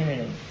larger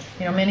community.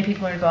 Many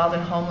people are involved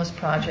in homeless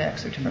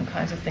projects or different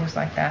kinds of things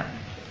like that.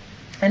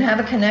 And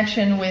have a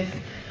connection with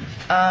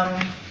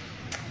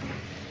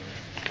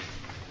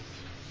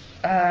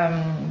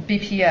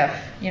BPF,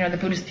 the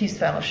Buddhist Peace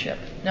Fellowship.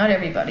 Not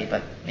everybody,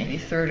 but maybe a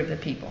third of the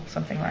people,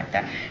 something like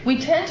that. We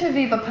tend to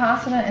be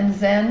Vipassana and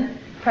Zen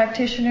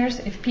practitioners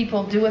if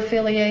people do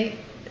affiliate.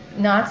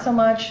 Not so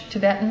much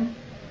Tibetan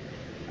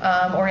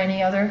or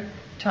any other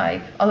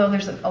type, although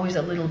there's always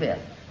a little bit.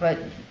 But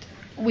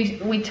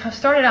we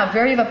started out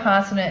very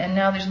Vipassana, and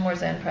now there's more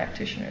Zen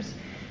practitioners.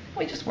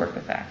 We just work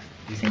with that.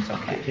 It seems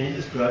okay. Can you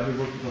describe your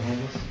work with the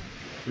homeless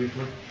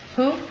briefly?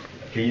 Who?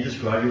 Can you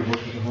describe your work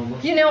with the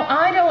homeless? You know,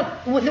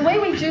 the way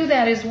we do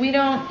that is we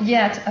don't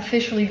yet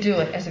officially do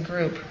it as a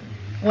group.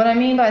 What I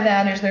mean by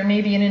that is there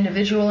may be an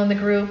individual in the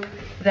group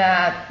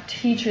that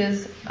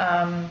teaches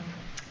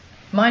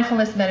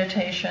mindfulness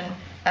meditation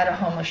at a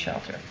homeless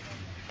shelter.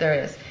 There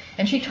is.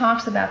 And she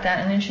talks about that,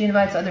 and then she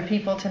invites other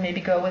people to maybe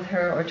go with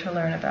her or to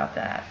learn about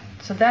that.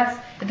 So that's,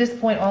 at this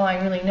point, all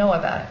I really know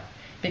about it,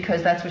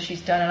 because that's what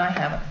she's done, and I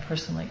haven't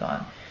personally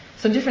gone.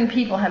 So different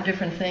people have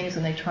different things,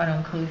 and they try to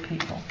include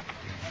people.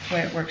 That's the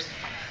way it works.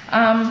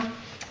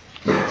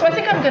 So I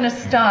think I'm going to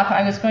stop.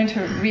 I was going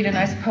to read a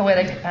nice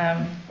poetic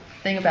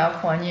thing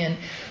about Kuan Yin,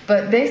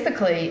 but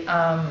basically,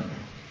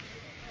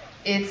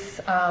 it's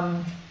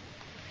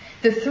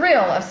the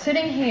thrill of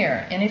sitting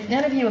here, and if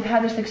none of you have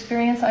had this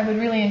experience, I would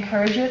really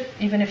encourage it,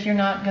 even if you're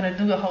not going to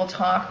do the whole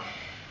talk,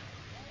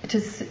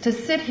 to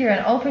sit here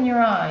and open your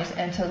eyes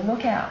and to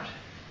look out,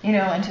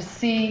 and to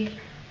see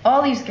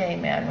all these gay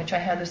men, which I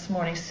had this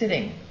morning,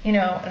 sitting, and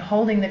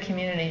holding the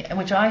community, and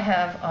which I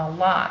have a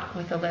lot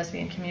with the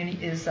lesbian community,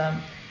 is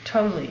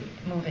totally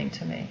moving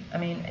to me. I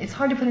mean, it's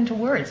hard to put into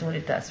words what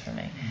it does for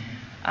me.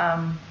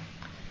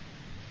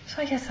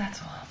 So I guess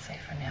that's all I'll say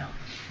for now.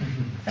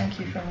 Thank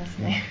you for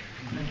listening.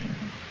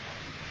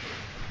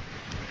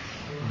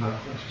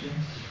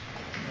 Questions?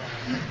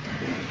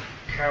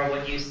 Carol,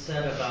 what you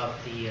said about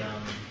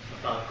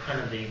about kind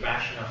of the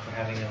rationale for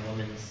having a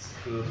women's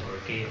group or a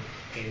gay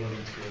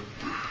women's group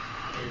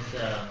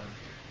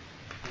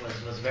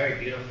was very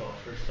beautiful,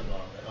 first of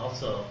all, and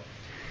also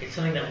it's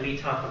something that we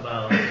talk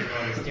about in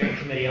the steering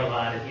committee a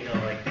lot.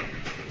 Like,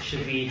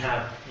 should we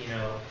have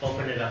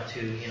open it up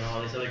to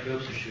all these other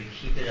groups, or should we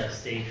keep it a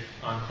safe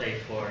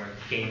enclave for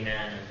gay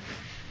men?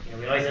 And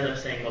we always end up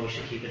saying, well, we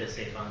should keep it a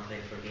safe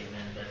enclave for gay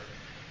men, but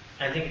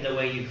I think the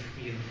way you've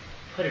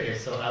put it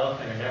is so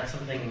eloquent, and that's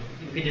something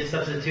you could just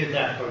substitute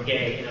that for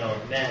gay,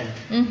 men,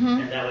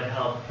 and that would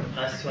help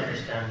us to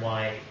understand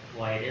why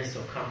it is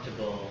so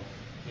comfortable,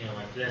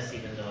 like this,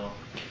 even though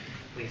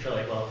we feel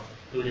like, well,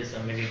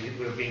 Buddhism, maybe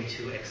we're being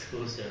too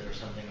exclusive or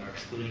something, or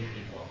excluding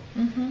people.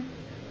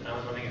 I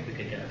was wondering if we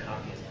could get a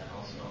copy of that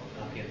also, a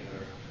copy of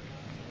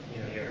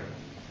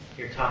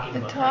your talking the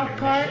about talk your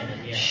part? mission.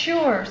 And,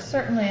 Sure,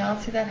 certainly. I'll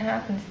see that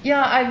happens.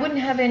 Yeah, I wouldn't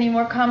have any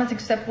more comments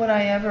except what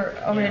I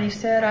already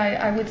said.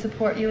 I would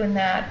support you in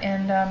that.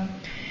 And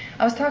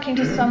I was talking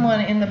to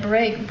someone in the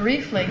break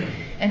briefly,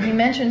 and he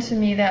mentioned to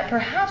me that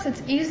perhaps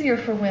it's easier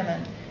for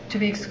women to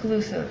be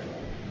exclusive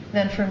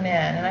than for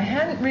men. And I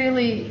hadn't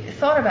really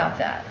thought about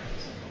that.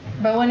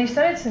 But when he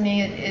said it to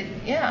me,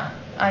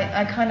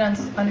 I kind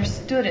of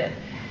understood it.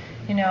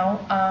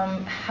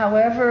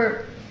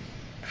 However,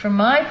 from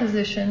my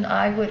position,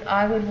 I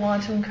would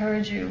want to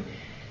encourage you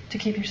to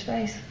keep your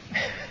space.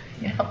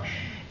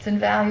 It's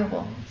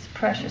invaluable. It's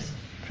precious,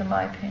 from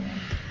my opinion.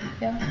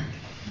 Yeah.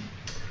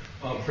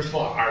 First of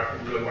all, I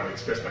really want to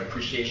express my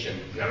appreciation,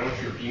 not only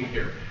for your being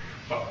here,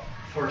 but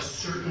for a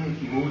certain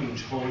mood and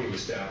tone you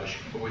establish,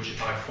 which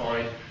I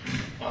find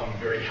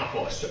very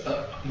helpful.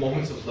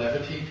 Moments of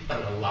levity,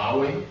 an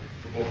allowing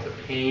for both the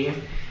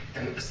pain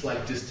and a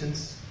slight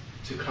distance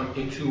to come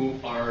into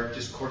our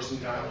discourse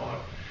and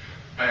dialogue.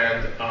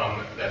 And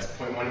that's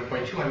point one. And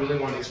point two, I really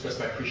want to express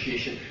my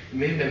appreciation. It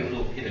may have been a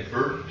little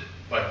inadvertent,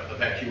 but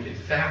that you, in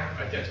fact,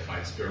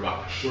 identified Spirit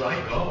Rock, where I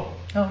go.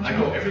 I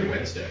go every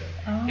Wednesday.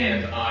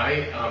 And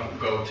I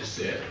go to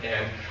sit,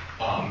 and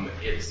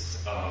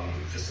it's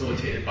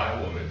facilitated by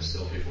a woman,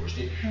 Sylvia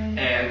Forstein.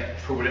 And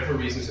for whatever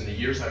reasons, in the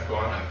years I've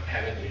gone, I've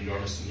had an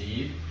enormous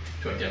need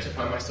to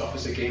identify myself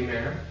as a gay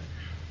man,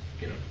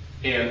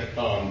 and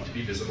to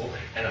be visible.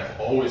 And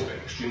I've always been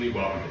extremely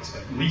welcome. It's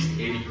at least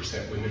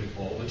 80% women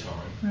all the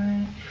time.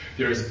 Right.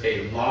 There is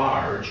a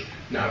large,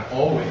 not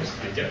always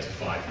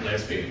identified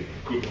lesbian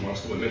group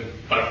amongst the women,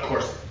 but of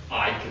course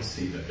I can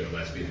see that they're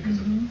lesbian because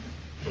of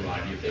a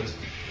variety of things.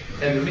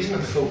 And the reason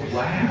I'm so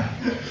glad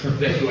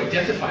that you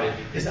identified it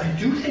is I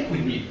do think we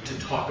need to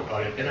talk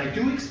about it, and I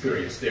do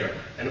experience there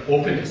an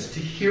openness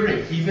to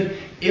hearing, even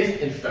if,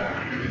 in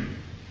fact,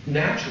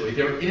 naturally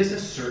there is a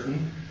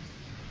certain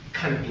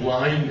kind of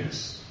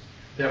blindness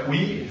that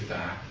we, in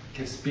fact,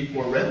 can speak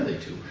more readily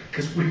to,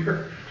 because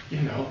we're,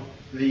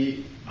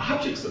 the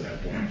objects of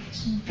that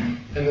blindness. And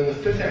then the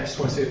fifth thing I just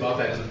want to say about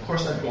that is, of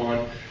course, I've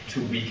gone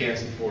to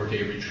weekends and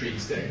 4-day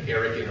retreats that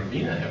Eric and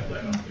Arena have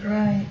led up there.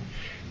 Right.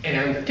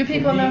 And do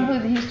people know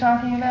who he's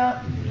talking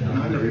about?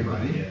 Not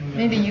everybody.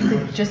 Maybe you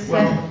could just say.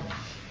 Well,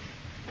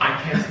 I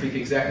can't speak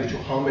exactly to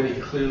how many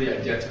clearly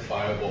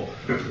identifiable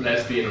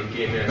lesbian and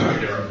gay men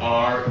there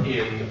are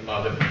in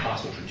the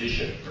Vipassana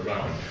tradition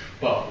around.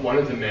 But one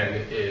of the men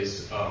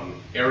is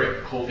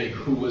Eric Kolvig,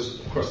 who was,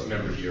 of course, a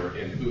member here,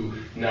 and who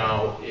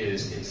now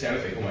is in Santa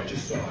Fe, whom I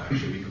just saw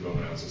actually a week ago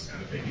when I was in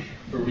Santa Fe.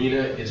 Marina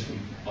is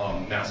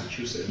from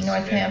Massachusetts.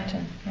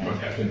 Northampton.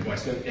 Northampton,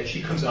 Western. And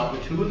she comes out,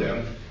 and the two of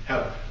them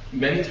have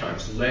many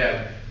times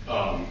led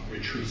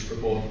retreats for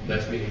both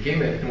lesbian and gay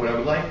men. And what I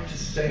would like to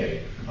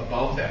say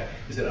about that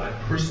is that I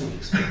personally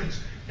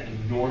experienced an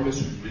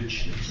enormous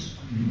richness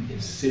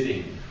in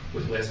sitting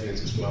with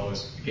lesbians as well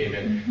as gay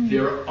men.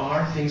 There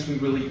are things we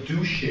really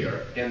do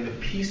share, and the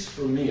piece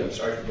for me, I'm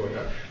sorry for going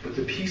on, but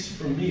the piece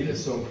for me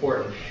that's so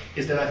important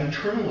is that I've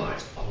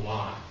internalized a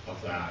lot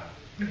of that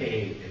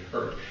pain and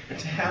hurt, and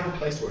to have a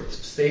place where it's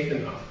safe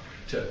enough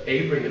to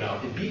A, bring it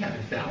out, and B, have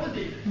it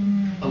validated,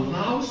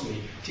 allows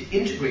me to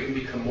integrate and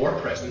become more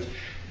present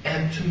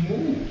and to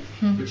move,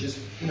 which is,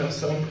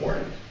 so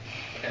important.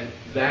 And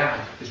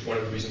that is one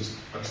of the reasons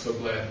I'm so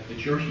glad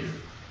that you're here.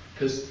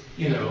 Because,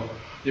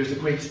 there's a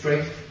great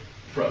strength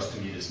for us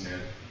to meet as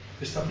men.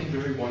 There's something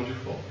very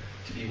wonderful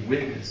to be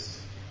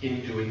witnessed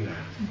in doing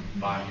that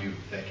by you.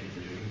 Thank you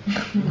for doing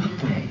that.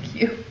 Thank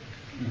you.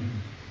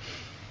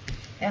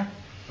 Yeah.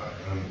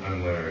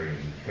 I'm Larry, and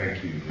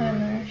thank you very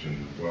much,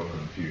 and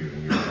welcome to you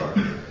and your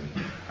partner.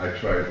 And I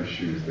tried the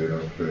shoes, they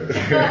don't fit.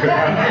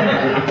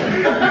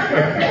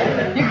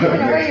 You're going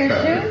to wear your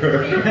shoes?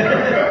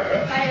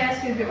 I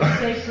asked you if it was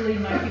safe to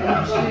leave my feet in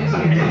shoes.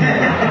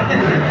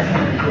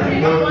 I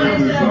love the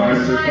design,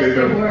 but they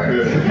don't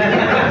fit.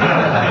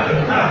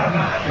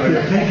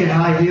 You're thinking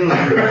high heels.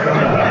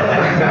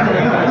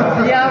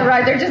 Yeah,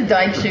 right. They're just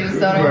dyke shoes, so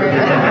don't worry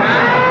about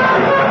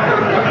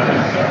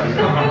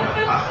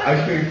I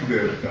think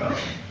that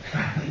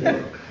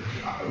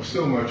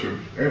so much of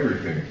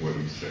everything what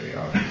you say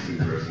obviously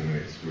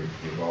resonates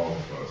with all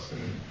of us,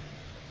 and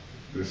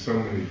there's so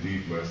many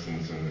deep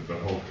lessons in the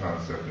whole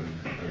concept.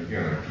 And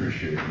again, I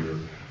appreciate your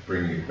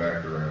bringing it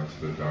back around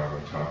to the Dharma,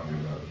 talking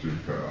about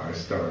dukkha. I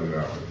started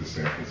out with the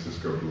San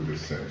Francisco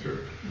Buddhist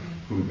Center,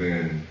 who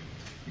then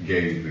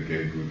gave the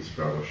Gay Buddhist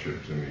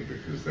Fellowship to me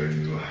because they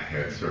knew I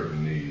had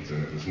certain needs,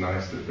 and it was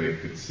nice that they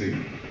could see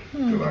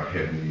that I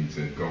had needs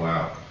and go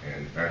out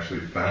and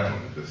actually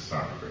found this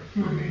Sangha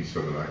for me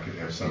so that I could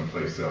have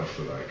someplace else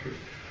that I could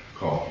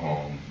call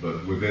home.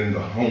 But within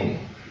the home,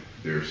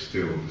 there's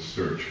still the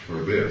search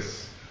for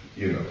this,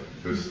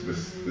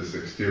 this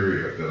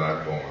exterior that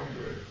I'm born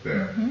with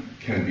that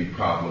can be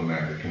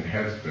problematic and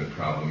has been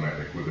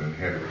problematic within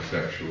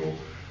heterosexual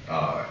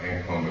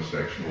and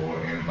homosexual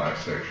and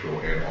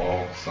bisexual and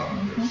all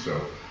sanghas. So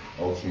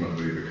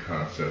ultimately the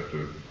concept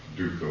of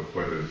dukkha,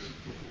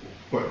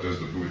 what does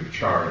the Buddha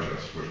charge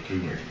us with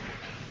doing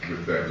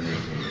with that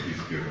wisdom that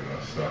he's given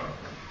us?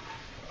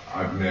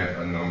 I've met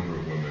a number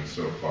of women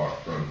so far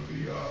from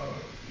the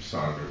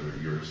Sangha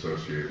that you're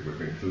associated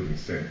with, including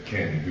Saint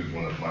Ken, who's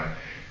one of my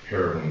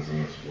heroines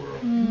in this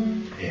world.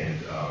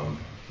 And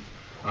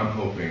I'm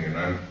hoping and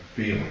I'm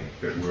feeling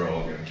that we're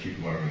all going to keep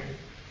learning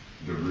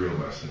the real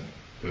lesson.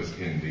 Because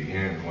in the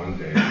end, one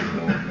day it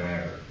won't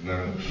matter.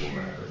 None of it will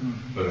matter.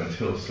 But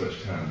until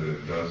such time that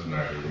it does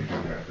matter, we do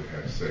have to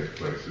have safe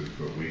places,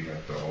 but we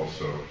have to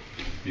also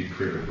be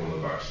critical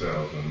of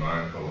ourselves and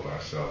mindful of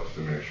ourselves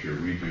to make sure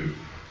we do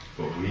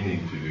what we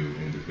need to do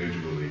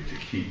individually to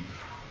keep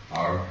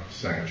our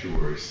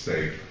sanctuary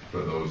safe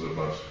for those of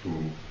us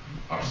who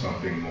are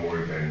something more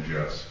than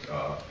just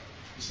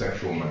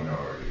sexual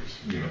minorities.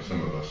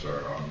 Some of us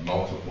are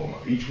multiple,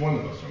 each one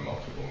of us are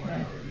multiple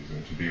minorities,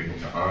 and to be able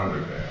to honor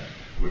that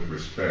with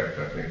respect,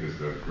 I think, is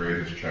the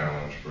greatest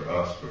challenge for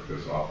us,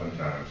 because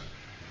oftentimes,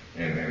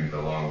 and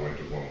the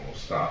long-winded one will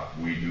stop,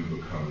 we do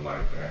become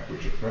like that,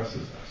 which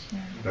oppresses us.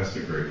 That's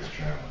the greatest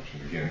challenge.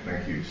 And again,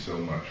 thank you so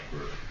much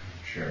for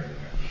sharing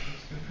that with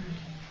us today.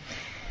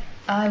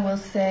 I will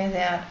say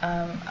that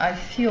I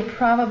feel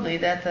probably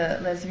that the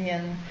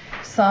lesbian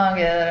Sangha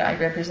that I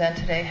represent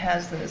today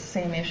has the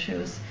same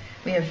issues.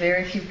 We have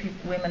very few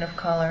women of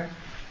color.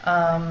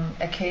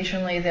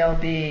 Occasionally there'll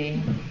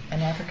be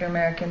an African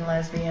American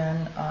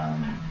lesbian,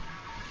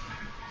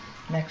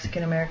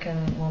 Mexican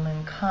American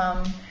woman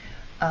come.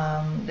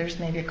 There's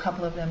maybe a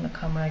couple of them that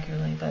come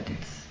regularly, but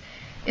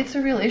it's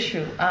a real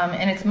issue,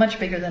 and it's much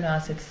bigger than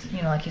us. It's,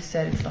 like you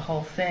said, it's the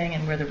whole thing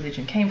and where the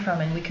religion came from,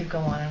 and we could go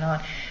on and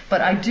on.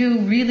 But I do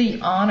really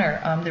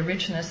honor the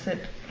richness that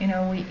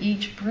we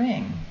each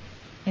bring,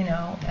 and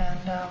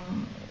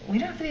we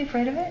don't have to be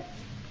afraid of it.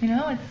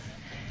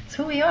 It's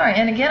who we are.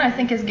 And again, I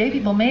think as gay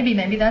people,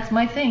 maybe that's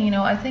my thing.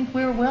 I think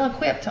we're well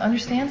equipped to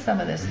understand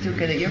some of this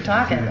dukkha that you're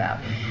talking about.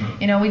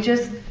 We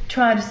just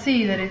try to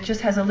see that it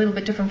just has a little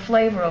bit different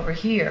flavor over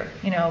here,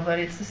 but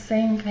it's the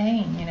same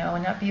pain,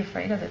 and not be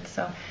afraid of it.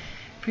 So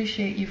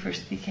appreciate you for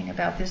speaking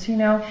about this.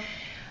 The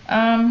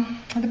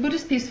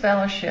Buddhist Peace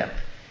Fellowship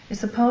is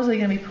supposedly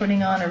going to be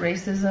putting on a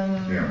racism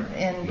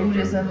and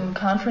Buddhism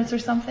conference or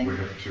something. We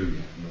have two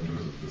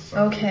members of the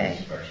Sangha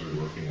who's actually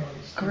working on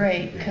this.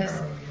 Great,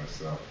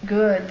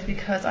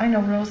 because I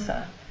know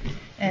Rosa,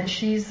 and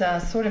she's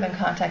sort of in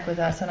contact with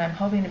us, and I'm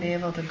hoping to be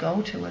able to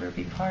go to it or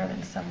be part of it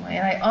in some way.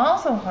 And I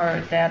also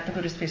heard that the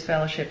Buddhist Peace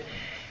Fellowship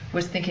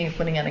was thinking of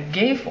putting on a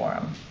gay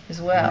forum as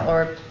well,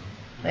 or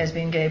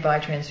lesbian, gay, bi,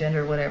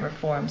 transgender, whatever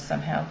forum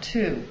somehow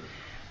too.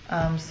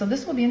 So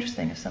this will be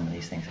interesting if some of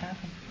these things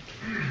happen.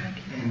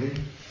 Thank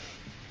you.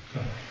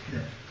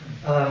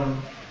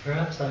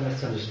 Perhaps I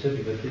misunderstood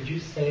you, but did you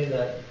say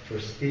that for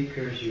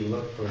speakers you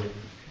look for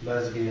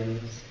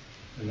lesbians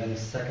and then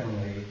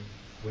secondly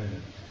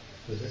women?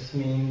 Does this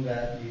mean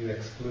that you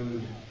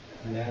exclude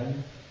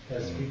men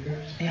as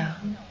speakers? Yeah.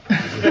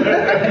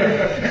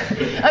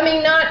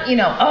 mean, not,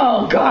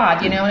 oh God,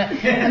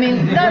 I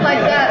mean, not like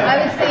that.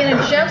 I would say in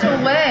a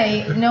gentle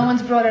way, no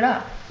one's brought it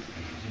up.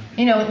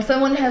 If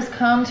someone has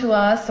come to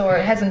us, or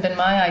it hasn't been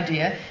my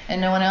idea,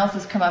 and no one else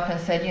has come up and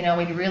said,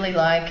 we'd really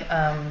like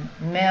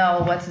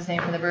Mel, what's his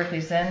name from the Berkeley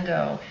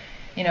Zendo,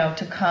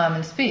 to come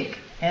and speak.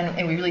 And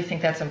we really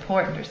think that's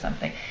important or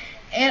something.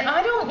 And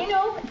I don't,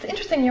 it's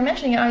interesting you're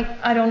mentioning it.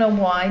 I don't know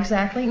why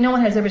exactly. No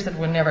one has ever said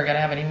we're never going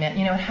to have any men.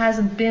 It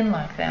hasn't been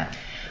like that.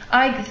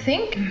 I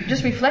think,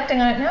 just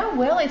reflecting on it now,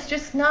 well, it's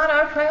just not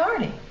our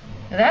priority.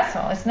 That's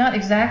all. It's not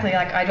exactly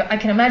like, I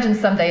can imagine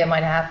someday it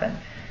might happen.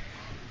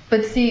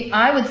 But see,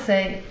 I would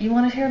say, you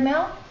want to hear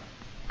Mel?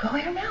 Go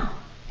hear Mel.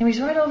 And he's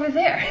right over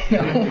there,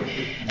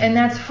 And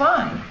that's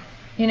fine,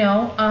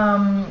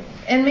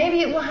 And maybe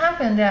it will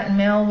happen that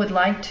Mel would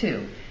like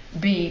to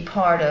be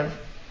part of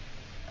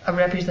a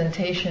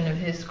representation of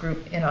his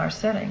group in our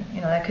setting.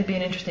 That could be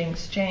an interesting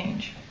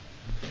exchange.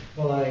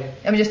 Well, I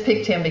just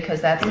picked him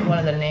because that's one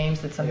of the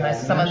names that sometimes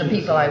some of the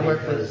people I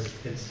work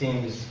with. It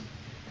seems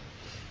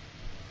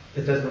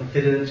it doesn't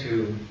fit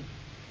into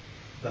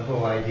the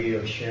whole idea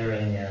of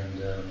sharing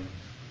and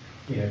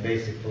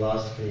basic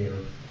philosophy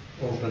of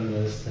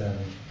openness and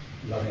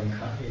loving,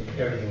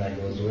 everything that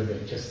goes with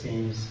it. It just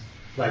seems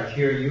like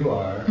here you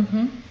are,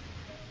 mm-hmm.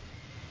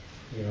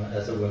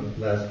 As a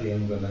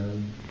lesbian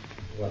woman,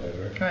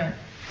 whatever. Right.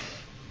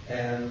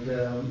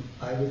 And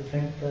I would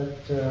think that,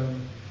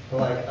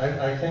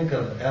 I think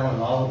of Ellen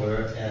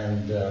Oliver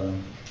and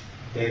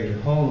David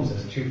Holmes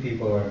as two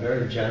people who are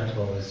very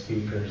gentle as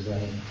speakers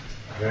and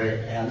very,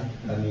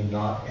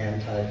 not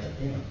anti,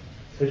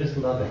 they're just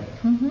loving.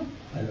 Mm-hmm.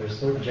 And they're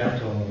so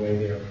gentle in the way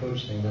they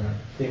approach things that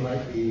they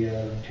might be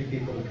two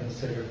people to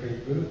consider for your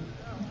group.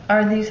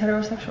 Are these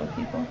heterosexual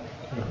people?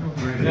 Oh,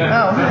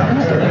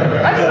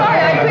 I'm sorry,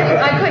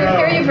 I couldn't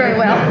hear you very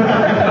well.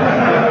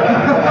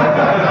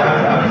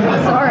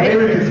 Sorry.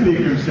 David can speak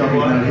for himself, he's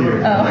not here.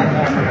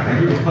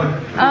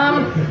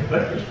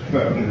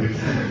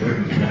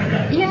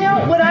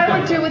 What I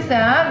would do with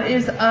that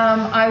is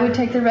I would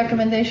take the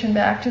recommendation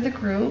back to the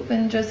group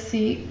and just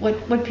see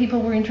what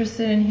people were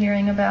interested in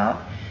hearing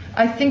about.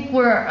 I think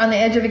we're on the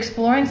edge of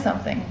exploring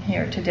something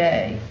here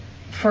today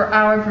for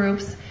our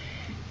groups.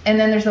 And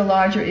then there's a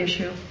larger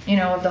issue,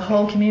 of the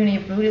whole community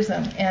of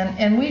Buddhism.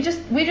 And we just,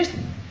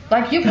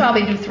 like you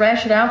probably do,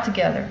 thrash it out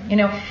together.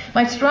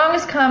 My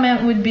strongest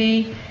comment would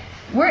be,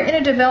 we're in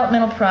a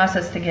developmental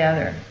process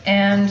together.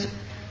 And,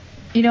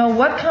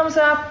 what comes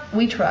up,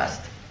 we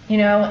trust.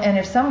 And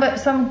if some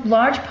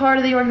large part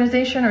of the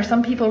organization or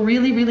some people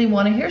really, really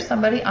want to hear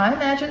somebody, I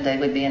imagine they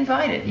would be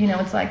invited.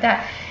 It's like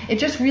that. It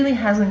just really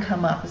hasn't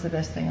come up is the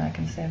best thing I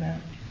can say about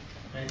it.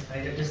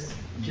 I just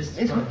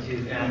want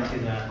to add to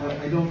that.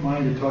 I don't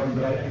mind you talking,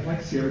 but I'd like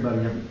to see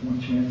everybody have one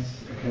chance,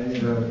 okay?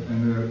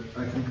 And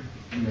I think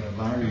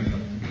Larry or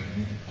something.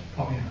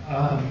 Oh,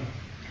 yeah.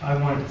 I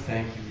wanted to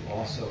thank you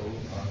also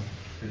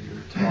for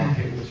your talk.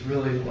 It was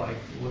really like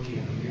looking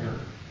in the mirror.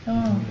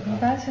 Oh, well,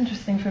 that's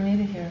interesting for me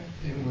to hear.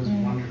 It was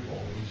wonderful.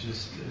 It was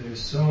just, there's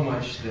so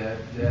much that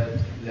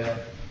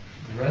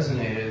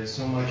resonated,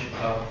 so much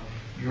of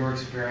your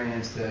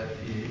experience that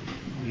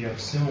we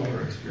have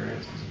similar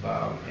experiences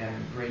about, and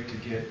great to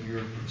get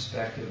your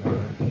perspective on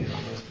it,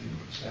 lesbian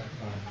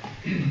perspective on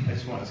it. I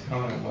just wanted to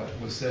comment on what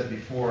was said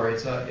before.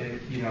 It's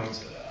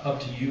it's up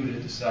to you to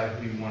decide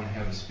who you want to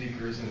have as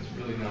speakers, and it's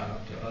really not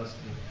up to us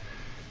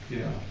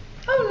to,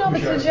 Oh no,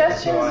 but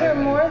suggestions are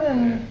more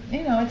than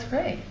it's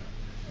great.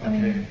 Okay. I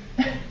mean,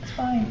 it's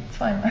fine. It's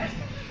fine, Mark.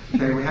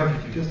 Okay, we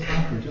have just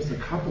time for just a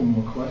couple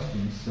more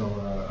questions. So,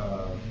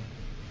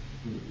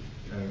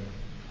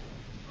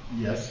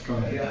 yes, go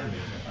ahead.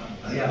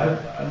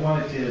 I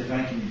wanted to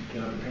thank you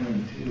for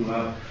coming too.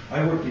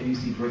 I worked at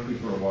UC Berkeley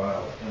for a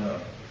while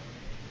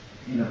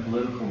in a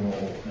political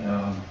role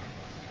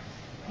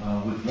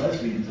with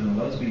lesbians, and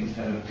the lesbians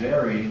had a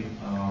very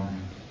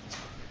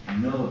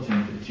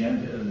militant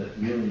agenda that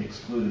really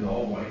excluded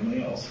all white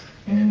males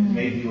and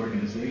made the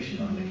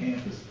organization on the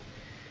campus.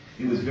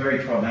 It was very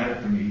traumatic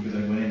for me because I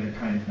went in it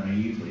kind of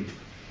naively,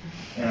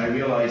 and I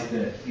realized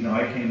that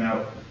I came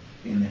out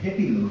in the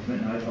hippie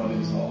movement, and I thought it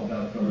was all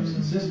about brothers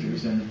and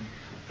sisters, and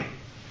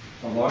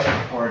a large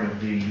part of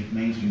the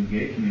mainstream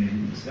gay community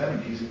in the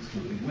 70s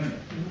excluded women,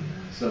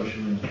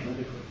 socially and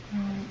politically,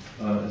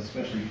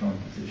 especially from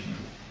positions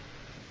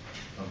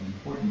of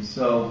importance.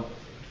 So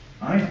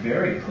I'm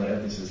very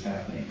glad this is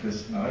happening,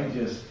 because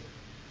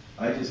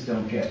I just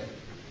don't get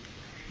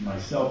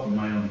myself in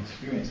my own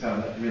experience how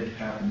that really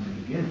happened to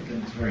begin with,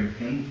 and it's very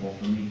painful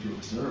for me to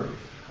observe.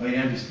 I mean,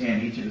 I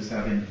understand each of us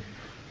having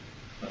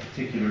a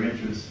particular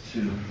interest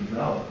to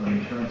develop, but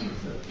in terms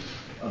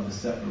of the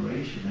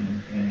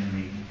separation and in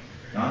the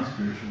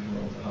non-spiritual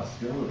world, the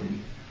hostility,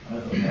 I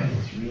thought that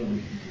was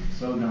really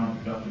so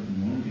non-productive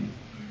and wounding.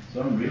 So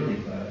I'm really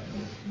glad.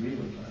 Really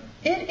glad.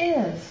 It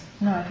is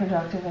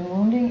non-productive and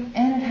wounding,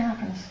 and it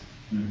happens.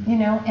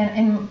 Mm-hmm.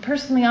 And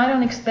personally, I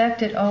don't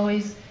expect it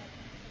always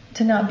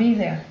to not be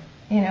there.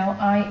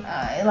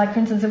 I like, for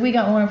instance, if we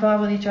got more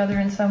involved with each other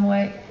in some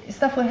way,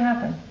 stuff would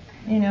happen.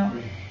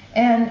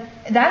 And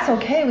that's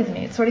okay with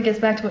me. It sort of gets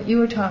back to what you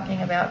were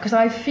talking about, because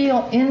I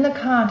feel in the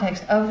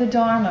context of the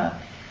Dharma,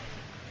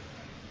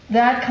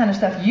 that kind of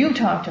stuff you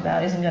talked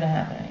about isn't going to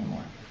happen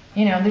anymore.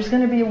 There's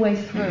going to be a way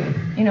through.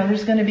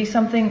 There's going to be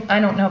something, I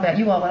don't know about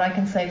you all, but I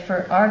can say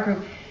for our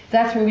group,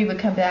 that's where we would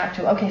come back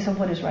to, okay, so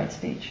what is right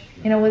speech?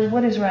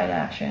 What is right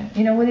action?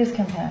 What is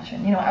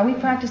compassion? Are we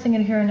practicing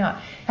it here or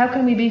not? How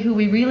can we be who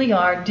we really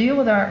are, deal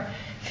with our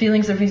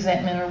feelings of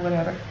resentment or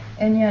whatever,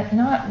 and yet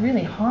not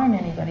really harm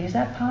anybody? Is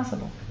that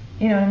possible?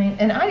 You know what I mean?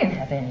 And I didn't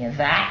have any of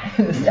that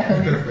in the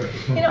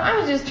 70s. I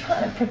was just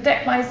trying to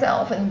protect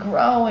myself and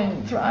grow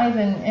and thrive,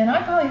 and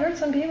I probably hurt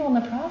some people in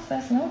the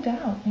process, no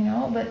doubt,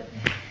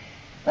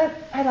 but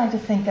I'd like to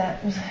think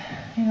that was,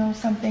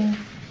 something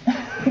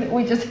that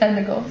we just had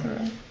to go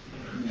through.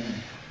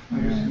 I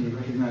just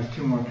recognize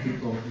two more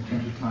people in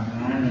terms of time.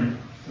 Alan and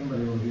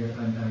somebody over here,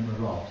 and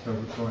Rolf. So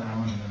we'll go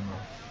Alan and then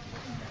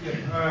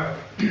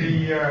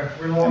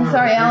Rolf. I'm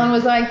sorry, Alan,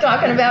 was I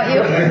talking about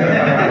you?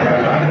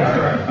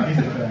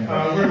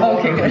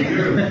 Okay, good.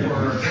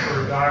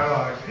 For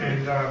dialogue,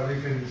 and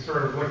we've been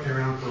sort of looking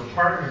around for a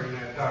partner in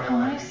that dialogue.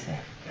 Oh, I see.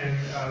 And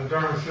the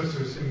Dharma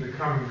sisters seem to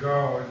come and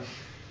go, and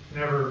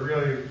never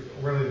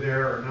really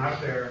there or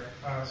not there.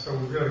 So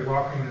we really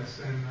welcome this,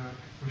 and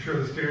I'm sure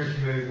the steering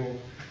committee will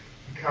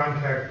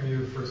contact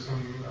you for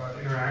some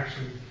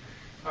interaction.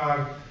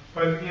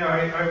 But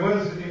I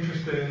was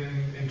interested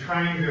in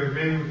trying to,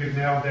 maybe we could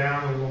nail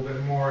down a little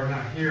bit more,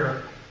 not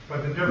here,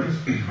 but the difference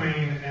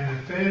between an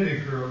affinity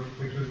group,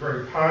 which was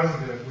very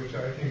positive, which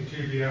I think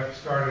GBF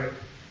started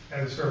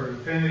as sort of an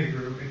affinity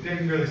group. It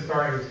didn't really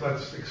start as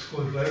let's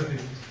exclude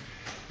lesbians.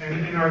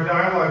 And in our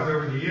dialogues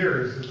over the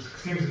years, it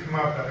seems to come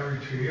up every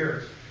 2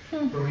 years,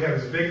 where we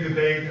have this big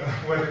debate of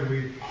whether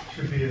we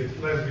should be a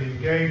lesbian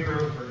gay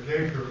group or a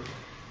gay group.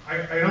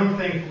 I don't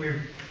think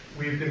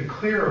we've been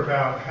clear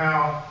about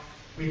how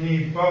we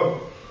need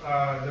both.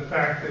 The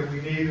fact that we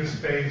need a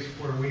space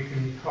where we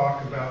can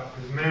talk about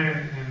as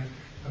men and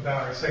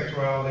about our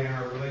sexuality and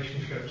our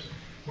relationships.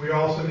 We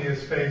also need a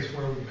space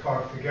where we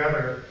talk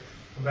together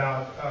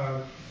about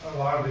a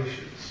lot of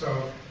issues.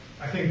 So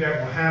I think that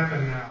will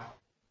happen now.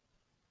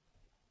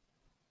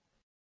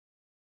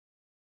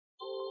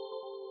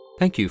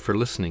 Thank you for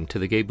listening to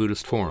the Gay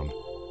Buddhist Forum.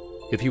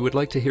 If you would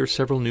like to hear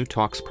several new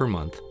talks per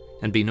month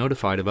and be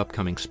notified of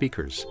upcoming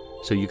speakers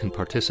so you can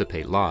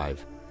participate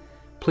live,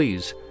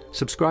 please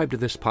subscribe to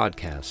this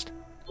podcast,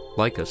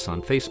 like us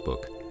on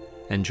Facebook,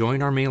 and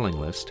join our mailing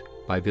list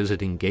by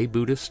visiting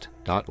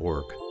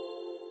gaybuddhist.org.